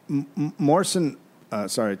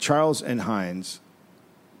Charles and Heinz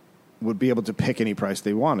would be able to pick any price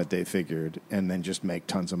they wanted, they figured, and then just make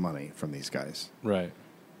tons of money from these guys. Right.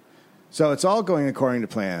 So it's all going according to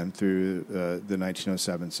plan through the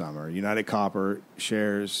 1907 summer. United Copper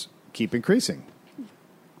shares keep increasing.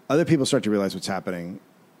 Other people start to realize what's happening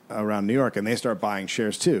around New York, and they start buying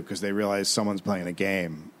shares too because they realize someone's playing a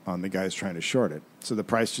game on the guys trying to short it. So the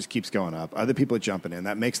price just keeps going up. Other people are jumping in.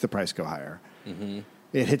 That makes the price go higher. Mm-hmm.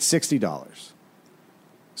 It hits $60.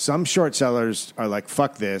 Some short sellers are like,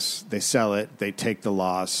 fuck this. They sell it. They take the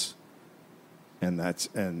loss, and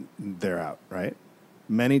they're out, right?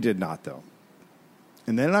 Many did not, though.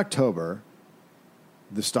 And then in October,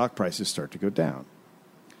 the stock prices start to go down.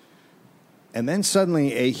 And then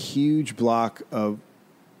suddenly a huge block of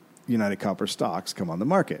United Copper stocks come on the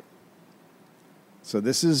market. So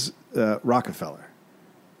this is Rockefeller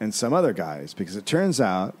and some other guys, because it turns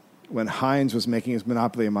out when Heinz was making his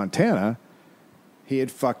monopoly in Montana, he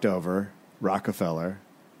had fucked over Rockefeller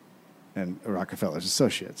and Rockefeller's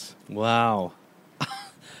associates. Wow.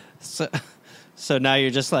 So now you're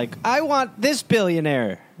just like, I want this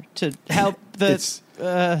billionaire to help the.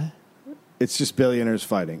 It's just billionaires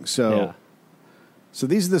fighting. So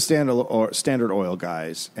these are the Standard Oil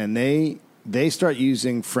guys, and they start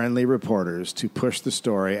using friendly reporters to push the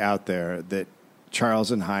story out there that Charles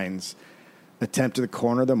and Heinz attempted to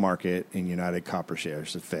corner the market in United Copper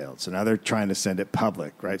shares that failed. So now they're trying to send it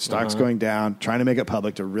public, right? Stock's going down, trying to make it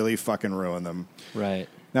public to really fucking ruin them. Right.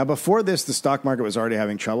 Now, before this, the stock market was already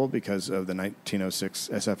having trouble because of the 1906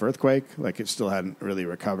 SF earthquake. Like, it still hadn't really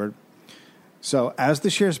recovered. So as the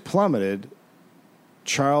shares plummeted,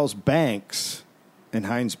 Charles Banks and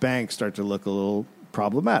Heinz Bank start to look a little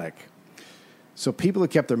problematic. So people who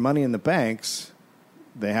kept their money in the banks,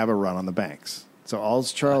 they have a run on the banks. So all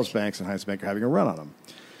Charles Banks and Heinz Bank are having a run on them.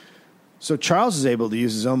 So Charles is able to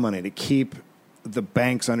use his own money to keep the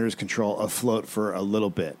banks under his control afloat for a little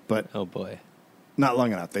bit, but Oh, boy. not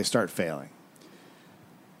long enough. They start failing.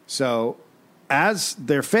 So as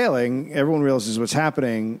they're failing, everyone realizes what's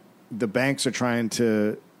happening. The banks are trying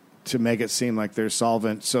to make it seem like they're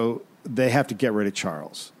solvent, so they have to get rid of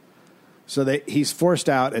Charles. So he's forced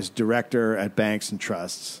out as director at banks and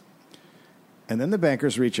trusts. And then the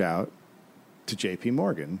bankers reach out to J.P.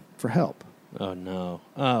 Morgan for help. Oh, no.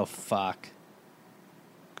 Oh, fuck.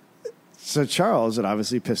 So Charles had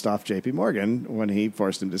obviously pissed off J.P. Morgan when he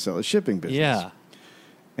forced him to sell his shipping business. Yeah.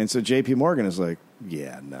 And so J.P. Morgan is like,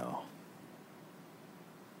 yeah, no.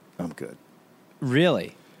 I'm good.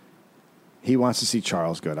 Really? He wants to see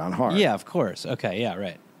Charles go down hard. Yeah, of course. Okay, yeah,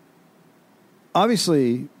 right.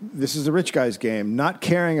 Obviously, this is a rich guy's game, not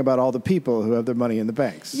caring about all the people who have their money in the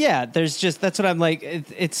banks. Yeah, that's what I'm like.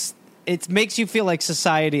 It makes you feel like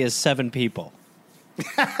society is 7 people.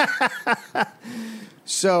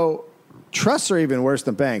 So trusts are even worse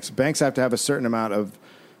than banks. Banks have to have a certain amount of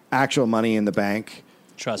actual money in the bank.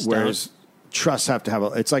 Trust whereas don't. trusts have to have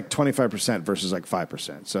it's like 25% versus like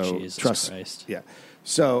 5%. So Jesus trusts, Christ. yeah.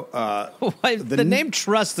 So Why, the name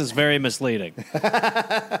trust is very misleading.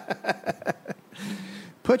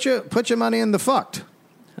 put your money in the fucked.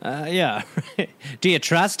 Yeah. Do you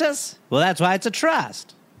trust us? Well, that's why it's a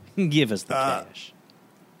trust. Give us the cash.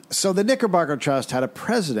 So the Knickerbocker Trust had a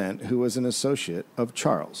president who was an associate of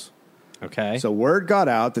Charles. Okay. So word got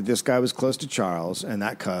out that this guy was close to Charles, and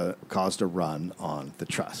that caused a run on the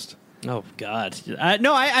trust. Oh, God.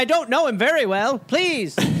 No, I don't know him very well.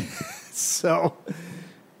 Please. So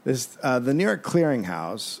the New York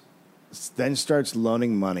Clearinghouse then starts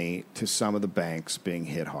loaning money to some of the banks being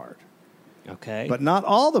hit hard. Okay. But not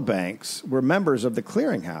all the banks were members of the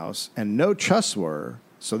Clearinghouse, and no trusts were,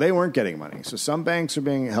 so they weren't getting money. So some banks are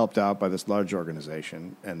being helped out by this large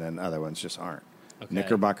organization, and then other ones just aren't. Okay.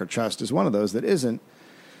 Knickerbocker Trust is one of those that isn't.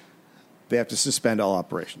 They have to suspend all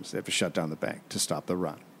operations. They have to shut down the bank to stop the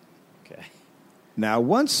run. Okay. Now,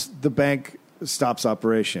 once the bank stops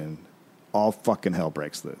operation, all fucking hell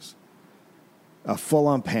breaks loose. A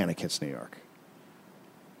full-on panic hits New York.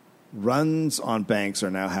 Runs on banks are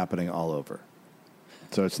now happening all over.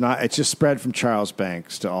 So it's just spread from Charles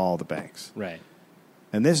Banks to all the banks. Right.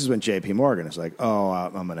 And this is when J.P. Morgan is like, oh,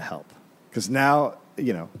 I'm going to help. Because now,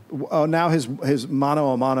 now his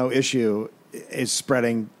mano-a-mano issue is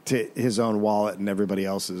spreading to his own wallet and everybody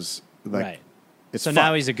else's. Like, right. It's so fun.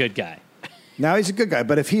 now he's a good guy. Now he's a good guy.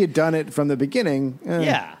 But if he had done it from the beginning.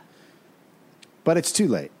 Yeah. But it's too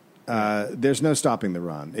late. There's no stopping the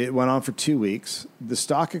run. It went on for 2 weeks. The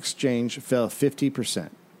stock exchange fell 50%.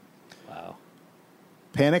 Wow.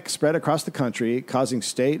 Panic spread across the country, causing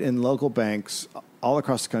state and local banks all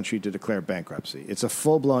across the country to declare bankruptcy. It's a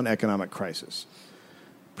full-blown economic crisis.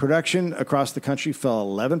 Production across the country fell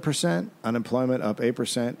 11%, unemployment up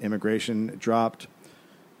 8%, immigration dropped.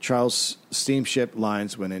 Charles steamship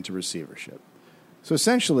lines went into receivership. So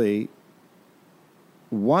essentially,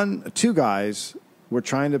 two guys were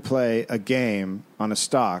trying to play a game on a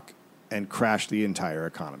stock and crash the entire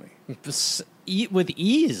economy. With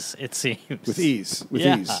ease, it seems. With ease.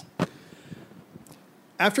 Yeah.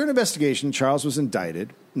 After an investigation, Charles was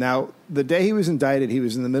indicted. Now, the day he was indicted, he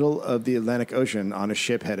was in the middle of the Atlantic Ocean on a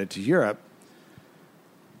ship headed to Europe.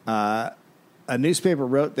 A newspaper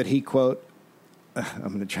wrote that he, quote,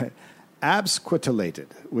 I'm going to try, absquatulated,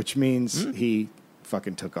 which means he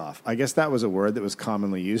fucking took off. I guess that was a word that was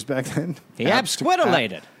commonly used back then. He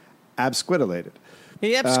absquatulated. Absquatulated.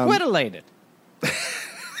 He absquatulated.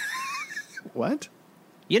 What?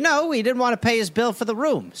 He didn't want to pay his bill for the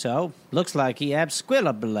room, so looks like he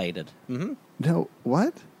absquatulated. Mm-hmm. No,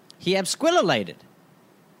 what? He absquatulated.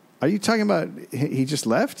 Are you talking about he just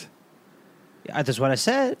left? That's what I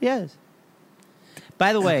said, yes.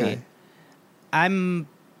 By the way, Okay. I'm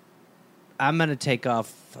going to take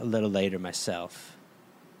off a little later myself.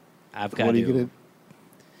 I've got What are you to. going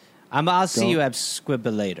to... I'll see Go. you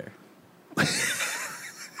absquibba later.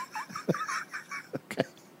 Okay.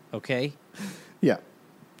 Okay? Yeah,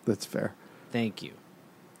 that's fair. Thank you.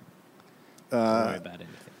 Don't worry about anything.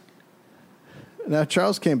 Now,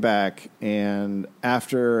 Charles came back, and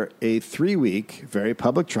after a 3-week, very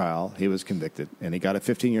public trial, he was convicted, and he got a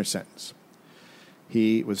 15-year sentence.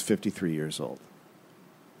 He was 53 years old.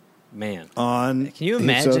 Man. Can Can you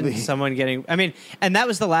imagine someone getting... I mean, and that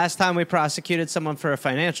was the last time we prosecuted someone for a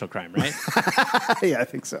financial crime, right? Yeah, I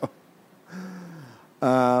think so.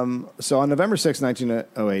 So on November 6,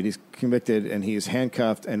 1908, he's convicted and he's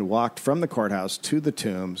handcuffed and walked from the courthouse to the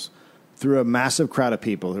Tombs through a massive crowd of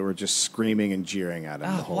people who were just screing and jeering at him.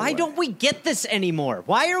 The whole Why way. don't we get this anymore?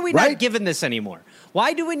 Why are we Right? not given this anymore?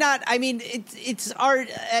 Why do we not? I mean, it's art.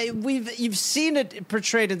 You've seen it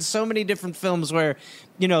portrayed in so many different films where,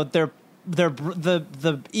 you know, the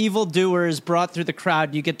evildoer is brought through the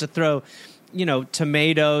crowd. You get to throw, you know,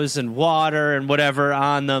 tomatoes and water and whatever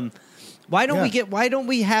on them. Why don't Why don't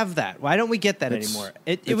we have that? Why don't we get that anymore?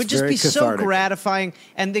 It would just be so gratifying,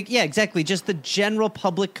 and exactly, just the general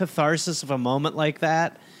public catharsis of a moment like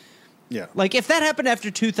that. Yeah, like if that happened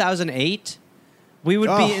after 2008, we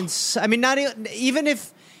would be in. I mean, not even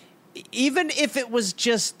if it was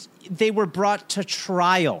just they were brought to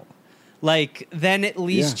trial. Like, then at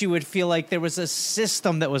least you would feel like there was a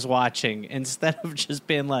system that was watching instead of just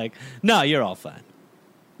being like, no, you're all fine.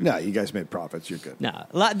 No, you guys made profits. You're good. No,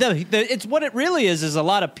 it's what it really is a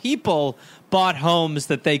lot of people bought homes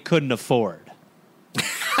that they couldn't afford.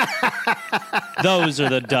 Those are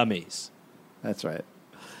the dummies. That's right.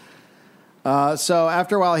 So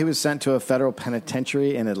after a while, he was sent to a federal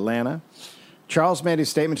penitentiary in Atlanta. Charles made his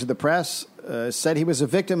statement to the press, said he was a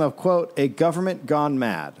victim of, quote, a government gone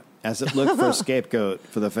mad, as it looked for a scapegoat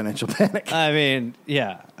for the financial panic. I mean,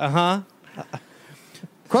 yeah.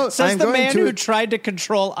 Quote, says the man who tried to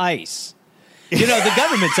control ICE. You know, the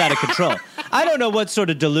government's out of control. I don't know what sort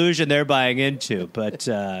of delusion they're buying into, but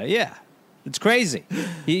yeah, it's crazy.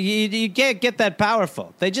 You can't get that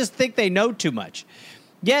powerful. They just think they know too much.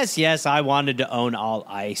 Yes, I wanted to own all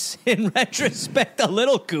ICE. In retrospect, a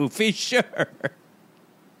little goofy, sure.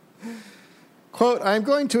 Quote, I am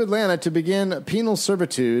going to Atlanta to begin penal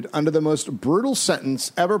servitude under the most brutal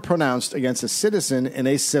sentence ever pronounced against a citizen in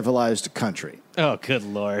a civilized country. Oh, good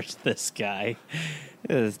Lord, this guy.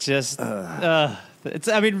 It's just, it's,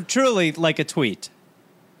 I mean, truly like a tweet.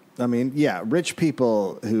 I mean, yeah, rich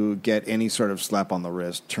people who get any sort of slap on the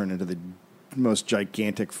wrist turn into the most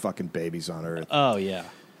gigantic fucking babies on earth. Oh, yeah.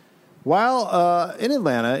 While in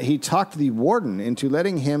Atlanta, he talked the warden into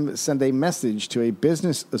letting him send a message to a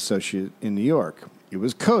business associate in New York. It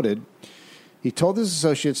was coded. He told his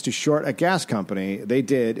associates to short a gas company. They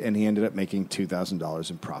did, and he ended up making $2,000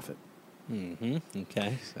 in profit. Mm-hmm.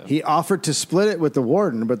 Okay. So. He offered to split it with the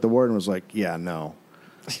warden, but the warden was like, yeah, no.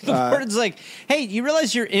 The warden's like, hey, you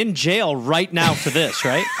realize you're in jail right now for this,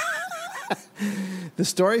 right? The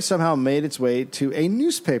story somehow made its way to a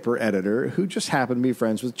newspaper editor who just happened to be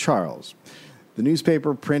friends with Charles. The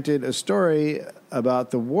newspaper printed a story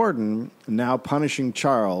about the warden now punishing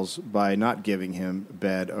Charles by not giving him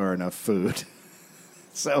bed or enough food.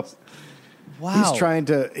 So wow. He's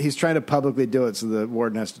trying to publicly do it so the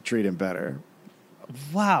warden has to treat him better.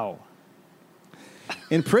 Wow.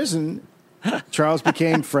 In prison, Charles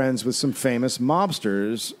became friends with some famous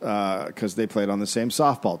mobsters because they played on the same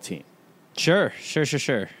softball team. Sure.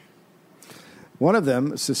 One of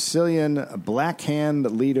them, Sicilian Black Hand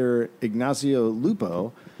leader Ignazio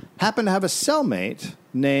Lupo, happened to have a cellmate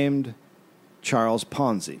named Charles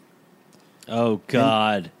Ponzi. Oh,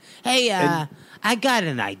 God. Hey, I got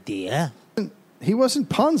an idea. He wasn't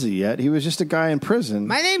Ponzi yet. He was just a guy in prison.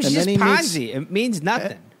 My name's just Ponzi. It means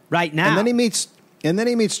nothing right now. And then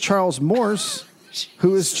he meets Charles Morse,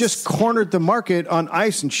 who has just cornered the market on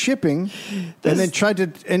ice and shipping, and then tried to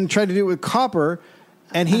do it with copper,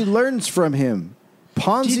 and he learns from him.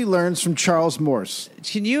 Ponzi learns from Charles Morse.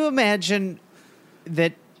 Can you imagine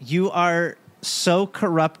that you are so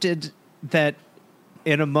corrupted that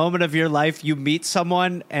in a moment of your life you meet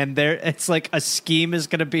someone and it's like a scheme is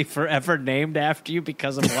going to be forever named after you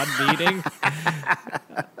because of one meeting?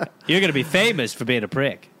 You're going to be famous for being a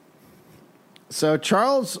prick. So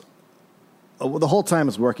Charles, the whole time,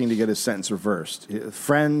 is working to get his sentence reversed.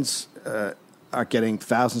 Friends are getting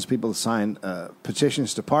thousands of people to sign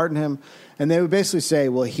petitions to pardon him, and they would basically say,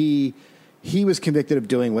 well, he was convicted of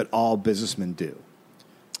doing what all businessmen do,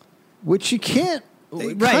 which you can't.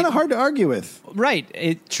 Right. Kind of hard to argue with.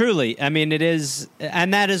 Right. Truly. I mean, it is,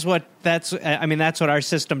 and that's what our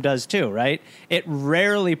system does too, right? It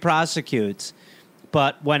rarely prosecutes,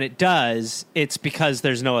 but when it does, it's because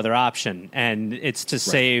there's no other option, and it's to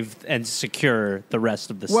save and secure the rest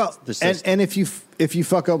of the system. And if you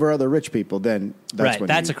fuck over other rich people, then that's when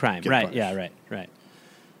that's you a crime. get Right. punished. Yeah. Right.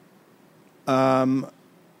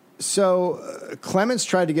 So Clements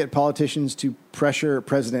tried to get politicians to pressure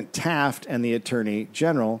President Taft and the Attorney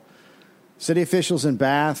General. City officials in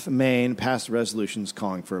Bath, Maine, passed resolutions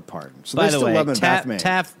calling for a pardon. So by they the still way, love him in Bath, Maine.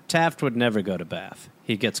 Taft would never go to Bath.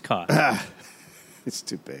 He gets caught. It's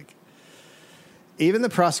too big. Even the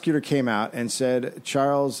prosecutor came out and said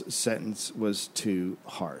Charles' sentence was too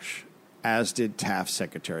harsh. as did Taft's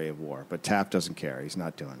Secretary of War. But Taft doesn't care. He's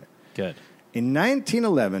not doing it. Good. In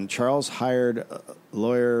 1911, Charles hired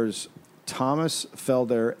lawyers Thomas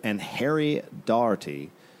Felder and Harry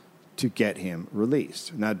Daugherty to get him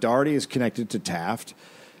released. Now, Daugherty is connected to Taft,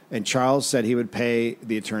 and Charles said he would pay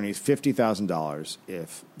the attorneys $50,000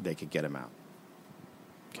 if they could get him out.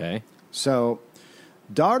 Okay. So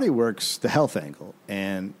Daugherty works the health angle,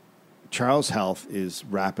 and Charles' health is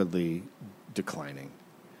rapidly declining.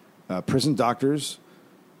 Prison doctors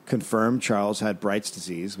confirmed Charles had Bright's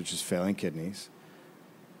disease, which is failing kidneys.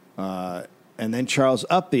 And then Charles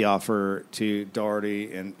upped the offer to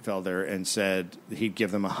Daugherty and Felder and said he'd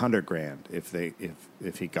give them $100,000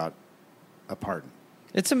 if he got a pardon.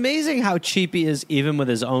 It's amazing how cheap he is, even with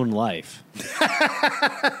his own life.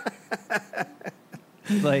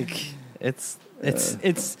 Like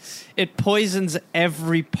it poisons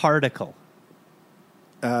every particle.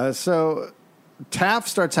 So Taft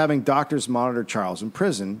starts having doctors monitor Charles in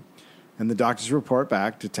prison. And the doctors report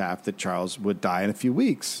back to Taft that Charles would die in a few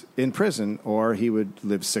weeks in prison, or he would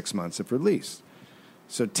live 6 months if released.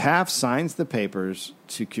 So Taft signs the papers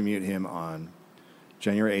to commute him on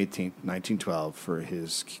January 18th, 1912, for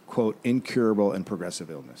his, quote, incurable and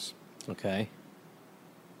progressive illness. Okay.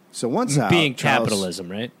 So once out... Being Charles,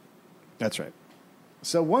 capitalism, right? That's right.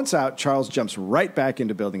 So once out, Charles jumps right back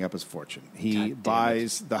into building up his fortune. He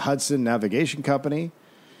buys the Hudson Navigation Company,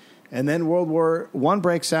 and then World War I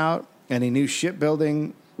breaks out, and he knew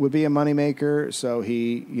shipbuilding would be a moneymaker, so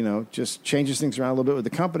he, just changes things around a little bit with the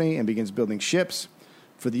company and begins building ships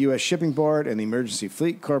for the U.S. Shipping Board and the Emergency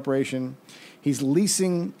Fleet Corporation. He's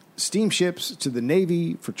leasing steamships to the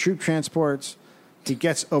Navy for troop transports. He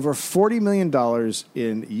gets over $40 million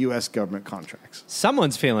in U.S. government contracts.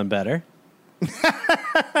 Someone's feeling better.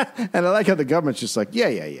 And I like how the government's just like,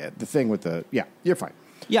 yeah. The thing with you're fine.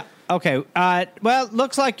 Yeah, okay. Well,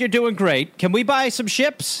 looks like you're doing great. Can we buy some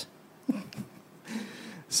ships?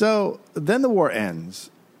 So then the war ends,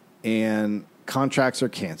 and contracts are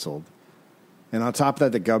canceled. And on top of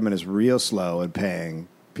that, the government is real slow in paying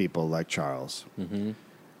people like Charles. Mm-hmm.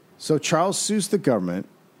 So Charles sues the government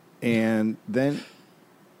and then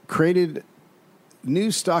created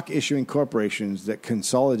new stock issuing corporations that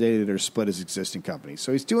consolidated or split his existing companies.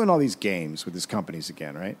 So he's doing all these games with his companies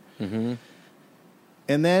again, right? Mm-hmm.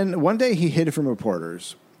 And then one day he hid from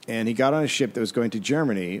reporters, and he got on a ship that was going to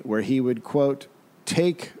Germany where he would, quote,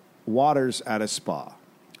 take waters at a spa.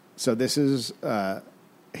 So this is,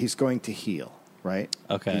 he's going to heal, right?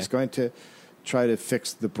 Okay. He's going to try to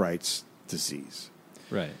fix the Bright's disease.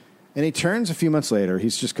 Right. And he turns a few months later,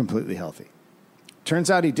 he's just completely healthy.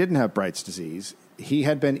 Turns out he didn't have Bright's disease. He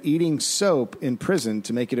had been eating soap in prison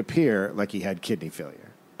to make it appear like he had kidney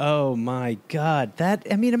failure. Oh, my God.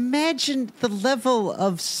 Imagine the level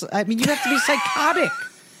of... you have to be psychotic.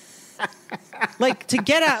 Like, to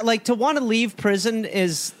get out... Like, to want to leave prison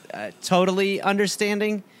is totally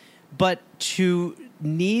understanding, but to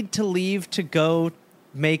need to leave to go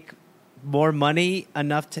make more money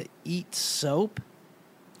enough to eat soap?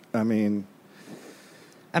 And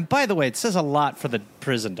by the way, it says a lot for the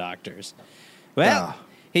prison doctors. Well,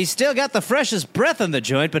 he's still got the freshest breath in the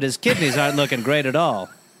joint, but his kidneys aren't looking great at all.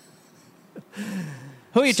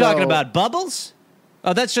 Who are you talking about, Bubbles?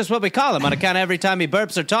 Oh, that's just what we call him. On account of every time he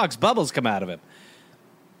burps or talks, bubbles come out of him.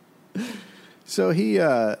 So he,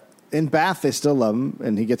 in Bath, they still love him,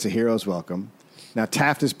 and he gets a hero's welcome. Now,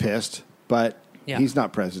 Taft is pissed, but he's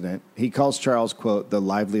not president. He calls Charles, quote, the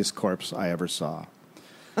liveliest corpse I ever saw.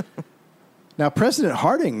 Now, President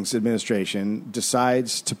Harding's administration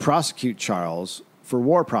decides to prosecute Charles for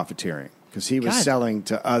war profiteering because he was selling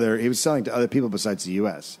to other people besides the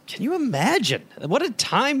U.S. Can you imagine what a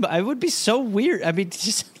time? It would be so weird.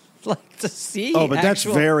 just like to see. Oh, but that's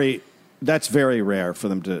very rare for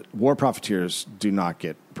them to. War profiteers do not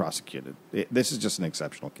get prosecuted. This is just an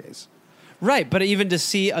exceptional case. Right, but even to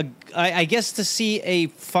see I guess to see a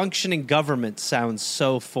functioning government sounds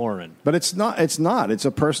so foreign. But it's not. It's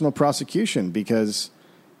a personal prosecution because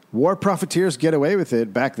war profiteers get away with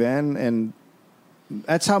it back then, and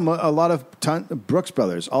that's how a lot of Brooks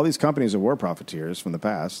Brothers, all these companies are war profiteers from the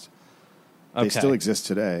past. They still exist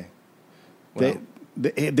today. Well,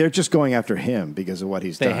 they're just going after him because of what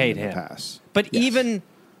he's done in the past. But even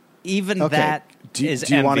that is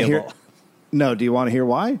do you want to hear? enviable. No, do you want to hear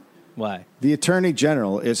why? Why? The Attorney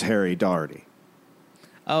General is Harry Daugherty.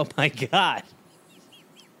 Oh, my God.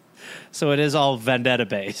 So it is all vendetta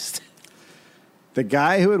based. The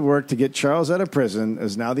guy who had worked to get Charles out of prison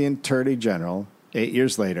is now the Attorney General 8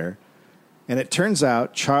 years later. And it turns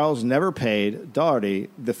out Charles never paid Daugherty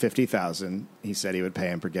the $50,000 he said he would pay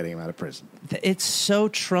him for getting him out of prison. It's so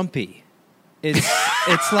Trumpy.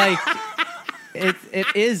 It's like it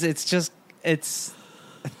is. It's just it's.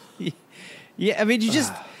 Yeah, I mean, you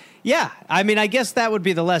just. Yeah, I mean, I guess that would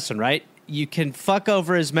be the lesson, right? You can fuck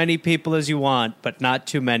over as many people as you want, but not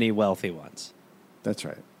too many wealthy ones. That's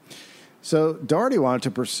right. So Doherty wanted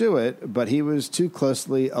to pursue it, but he was too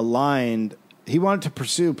closely aligned. He wanted to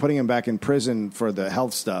pursue putting him back in prison for the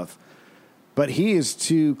health stuff, but he is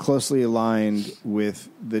too closely aligned with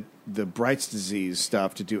the Bright's disease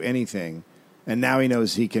stuff to do anything. And now he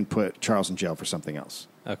knows he can put Charles in jail for something else.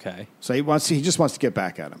 Okay. So he just wants to get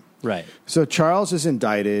back at him. Right. So Charles is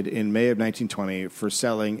indicted in May of 1920 for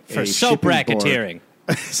selling for soap racketeering.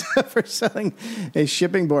 For selling a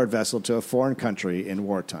shipping board vessel to a foreign country in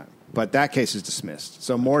wartime. But that case is dismissed.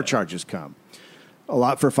 So more charges come. A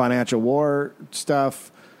lot for financial war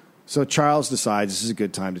stuff. So Charles decides this is a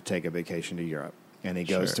good time to take a vacation to Europe. And he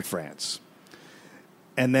goes to France.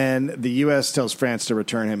 And then the U.S. tells France to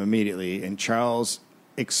return him immediately. And Charles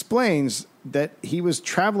explains that he was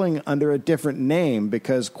traveling under a different name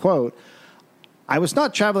because, quote, I was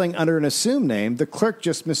not traveling under an assumed name. The clerk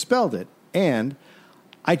just misspelled it. And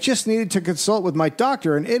I just needed to consult with my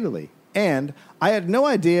doctor in Italy. And I had no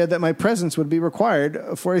idea that my presence would be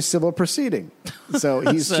required for a civil proceeding. So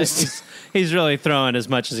he's really throwing as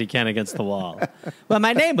much as he can against the wall. Well,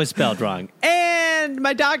 my name was spelled wrong. And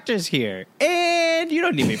my doctor's here. And you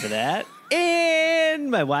don't need me for that.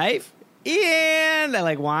 And my wife. And I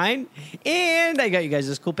like wine. And I got you guys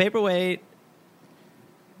this cool paperweight.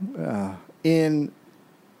 In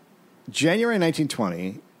January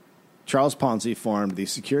 1920, Charles Ponzi formed the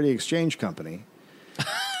Security Exchange Company.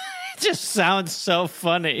 It just sounds so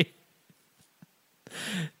funny.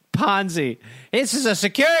 Ponzi. This is a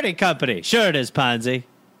security company. Sure it is, Ponzi.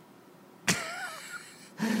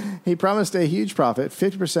 He promised a huge profit,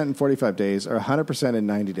 50% in 45 days or 100% in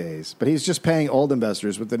 90 days. But he's just paying old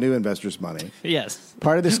investors with the new investors' money. Yes.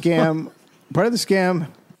 Part of the scam.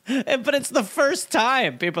 But it's the first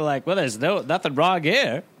time. People are like, well, there's nothing wrong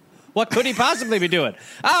here. What could he possibly be doing?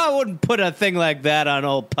 I wouldn't put a thing like that on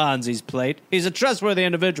old Ponzi's plate. He's a trustworthy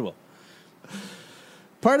individual.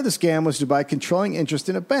 Part of the scam was to buy controlling interest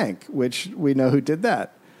in a bank, which we know who did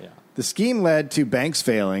that. Yeah. The scheme led to banks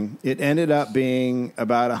failing. It ended up being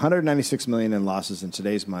about $196 million in losses in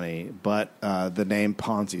today's money, but the name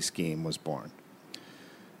Ponzi scheme was born.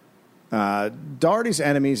 Doherty's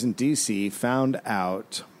enemies in D.C. found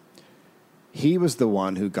out he was the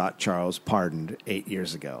one who got Charles pardoned 8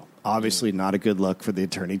 years ago. Obviously not a good look for the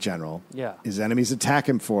Attorney General. Yeah. His enemies attack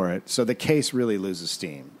him for it, so the case really loses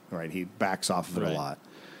steam. Right? He backs off of it a lot.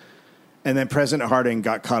 And then President Harding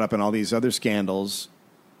got caught up in all these other scandals,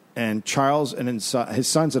 and Charles and his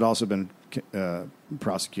sons had also been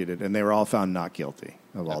prosecuted, and they were all found not guilty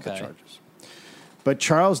of all the charges. But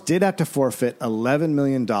Charles did have to forfeit $11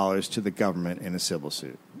 million to the government in a civil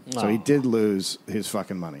suit. So he did lose his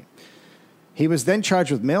fucking money. He was then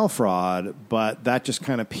charged with mail fraud, but that just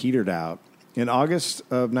kind of petered out. In August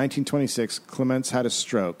of 1926, Clements had a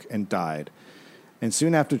stroke and died. And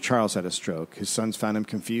soon after Charles had a stroke, his sons found him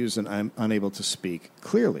confused and unable to speak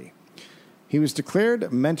clearly. He was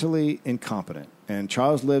declared mentally incompetent, and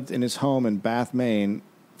Charles lived in his home in Bath, Maine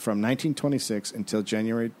from 1926 until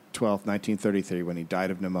January 12, 1933, when he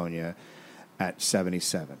died of pneumonia at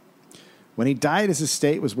 77. When he died, his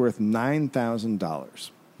estate was worth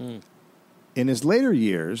 $9,000. In his later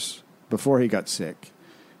years, before he got sick,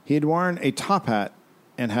 he had worn a top hat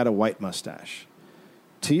and had a white mustache.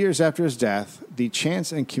 2 years after his death, the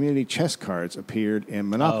Chance and Community chess cards appeared in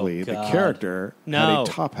Monopoly. The character had a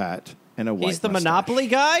top hat and a white mustache. He's the Monopoly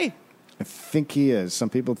guy? I think he is. Some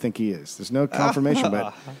people think he is. There's no confirmation,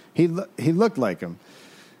 but he looked like him.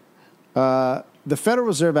 The Federal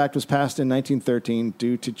Reserve Act was passed in 1913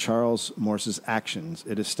 due to Charles Morse's actions.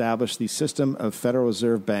 It established the system of Federal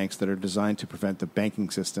Reserve banks that are designed to prevent the banking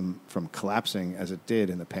system from collapsing as it did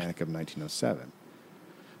in the Panic of 1907.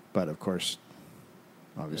 But, of course,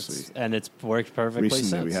 obviously... it's worked perfectly recently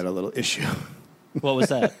since. We had a little issue. What was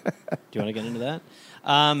that? Do you want to get into that?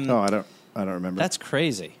 No, I don't remember. That's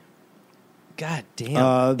crazy. God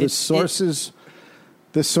damn. The sources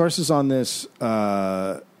on this...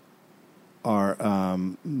 are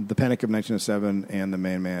the Panic of 1907 and The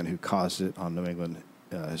Main Man Who Caused It on New England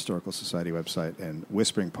Historical Society website, and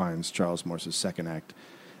Whispering Pines, Charles Morse's second act,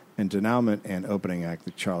 and Denouement and opening act,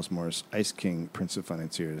 the Charles Morse Ice King, Prince of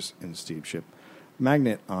Financiers in Steamship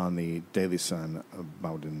Magnet on the Daily Sun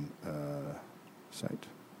Bowden site.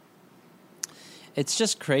 It's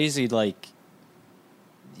just crazy, like,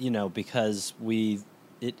 because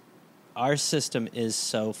our system is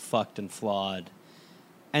so fucked and flawed.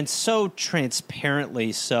 And so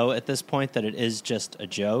transparently so at this point that it is just a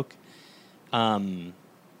joke.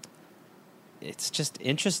 it's just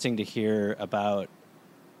interesting to hear about,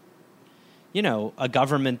 you know, a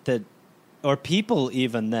government that, or people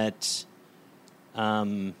even that,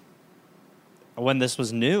 when this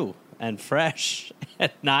was new and fresh,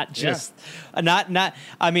 and not just, not.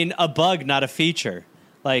 I mean, a bug, not a feature.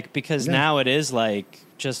 Like, because now it is like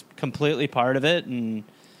just completely part of it, and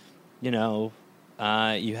you know,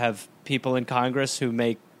 you have people in Congress who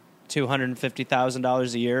make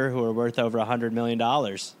 $250,000 a year who are worth over $100 million,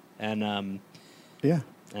 and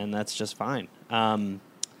and that's just fine. Boy,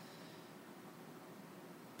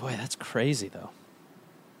 that's crazy though.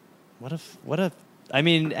 What if? I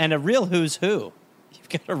mean, and a real who's who. You've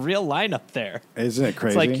got a real lineup there. Isn't it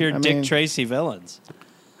crazy? It's like your Dick Tracy villains.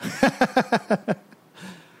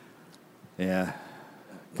 Yeah.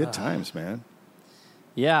 Good times, man.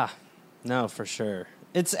 Yeah. No, for sure.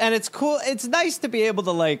 It's cool. It's nice to be able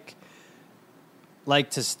to like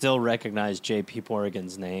to still recognize J.P.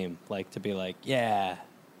 Morgan's name. Like to be like, yeah,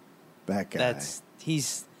 that guy.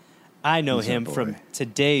 I know He's him our from boy.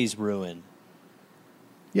 today's ruin.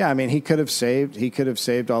 Yeah, I mean, he could have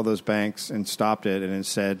saved all those banks and stopped it, and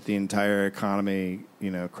instead the entire economy, you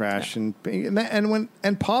know, crashed, and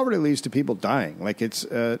poverty leads to people dying. Like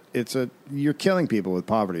you're killing people with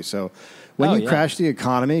poverty. So when you crash the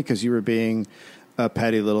economy because you were being a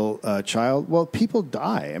petty little child, well, people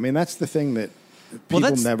die. I mean, that's the thing that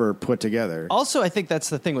people never put together. Also, I think that's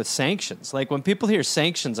the thing with sanctions. Like when people hear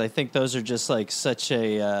sanctions, I think those are just like such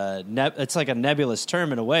a it's like a nebulous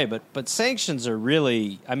term in a way. But sanctions are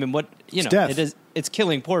really, I mean, what you know, death. It's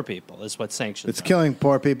killing poor people is what sanctions. It's are. killing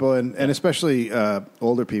poor people and especially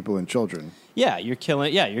older people and children. Yeah, you're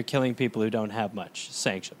killing people who don't have much.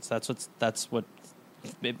 Sanctions. That's what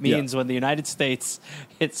it means when the United States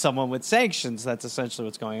hits someone with sanctions. That's essentially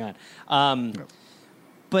what's going on.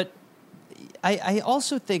 But I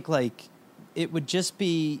also think like it would just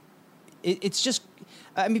be. It's just.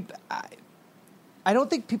 I mean, I don't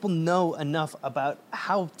think people know enough about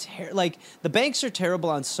how like the banks are terrible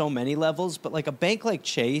on so many levels, but like a bank like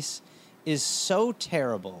Chase is so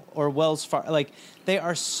terrible, or Wells Fargo, like they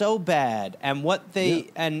are so bad, and what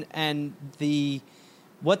they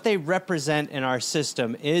what they represent in our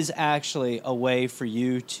system is actually a way for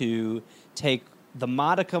you to take the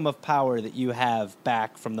modicum of power that you have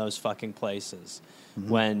back from those fucking places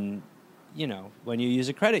when you use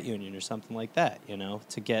a credit union or something like that, you know,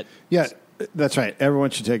 to get. Yeah, that's right. Everyone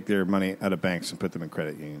should take their money out of banks and put them in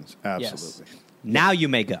credit unions. Absolutely. Yes. Now you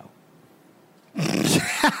may go.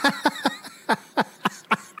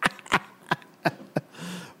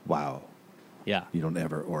 Wow. Yeah. You don't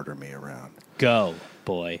ever order me around. Go,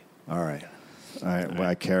 boy. All right. Well,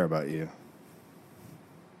 I care about you.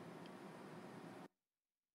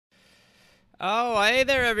 Oh, hey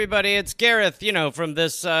there, everybody. It's Gareth, you know, from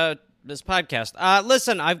this podcast.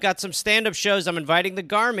 Listen, I've got some stand-up shows I'm inviting the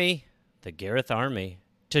Gareth Army,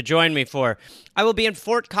 to join me for. I will be in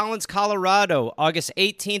Fort Collins, Colorado, August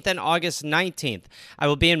 18th and August 19th. I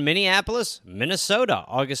will be in Minneapolis, Minnesota,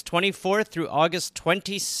 August 24th through August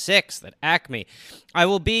 26th at Acme. I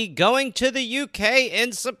will be going to the UK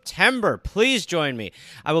in September. Please join me.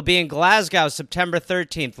 I will be in Glasgow, September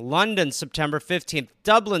 13th, London, September 15th,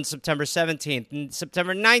 Dublin, September 17th, and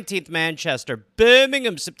September 19th, Manchester,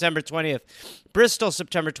 Birmingham, September 20th, Bristol,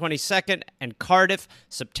 September 22nd, and Cardiff,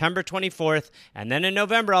 September 24th. And then in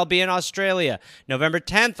November, I'll be in Australia. November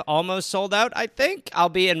 10th, almost sold out, I think. I'll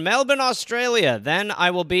be in Melbourne, Australia. Then I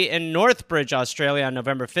will be in Northbridge, Australia on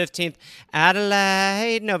November 15th.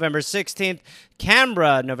 Adelaide, November 16th.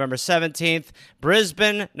 Canberra, November 17th.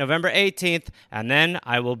 Brisbane, November 18th. And then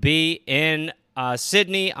I will be in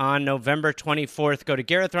Sydney on November 24th. Go to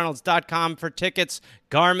GarethReynolds.com for tickets.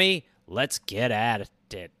 Garmy, let's get at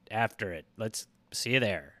it after it. Let's see you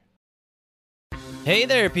there. Hey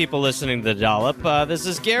there, people listening to The Dollop. This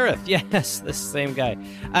is Gareth. Yes, this same guy.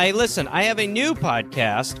 Listen, I have a new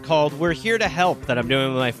podcast called We're Here to Help that I'm doing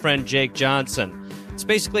with my friend Jake Johnson. It's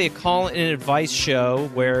basically a call and advice show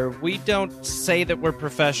where we don't say that we're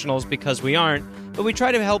professionals because we aren't, but we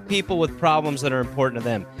try to help people with problems that are important to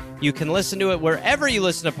them. You can listen to it wherever you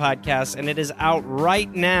listen to podcasts, and it is out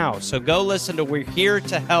right now. So go listen to We're Here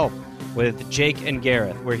to Help with Jake and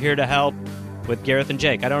Gareth. We're Here to Help with Gareth and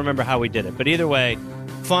Jake. I don't remember how we did it, but either way,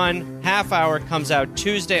 fun, half hour, comes out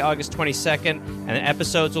Tuesday, August 22nd, and the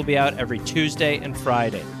episodes will be out every Tuesday and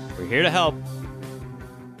Friday. We're here to help.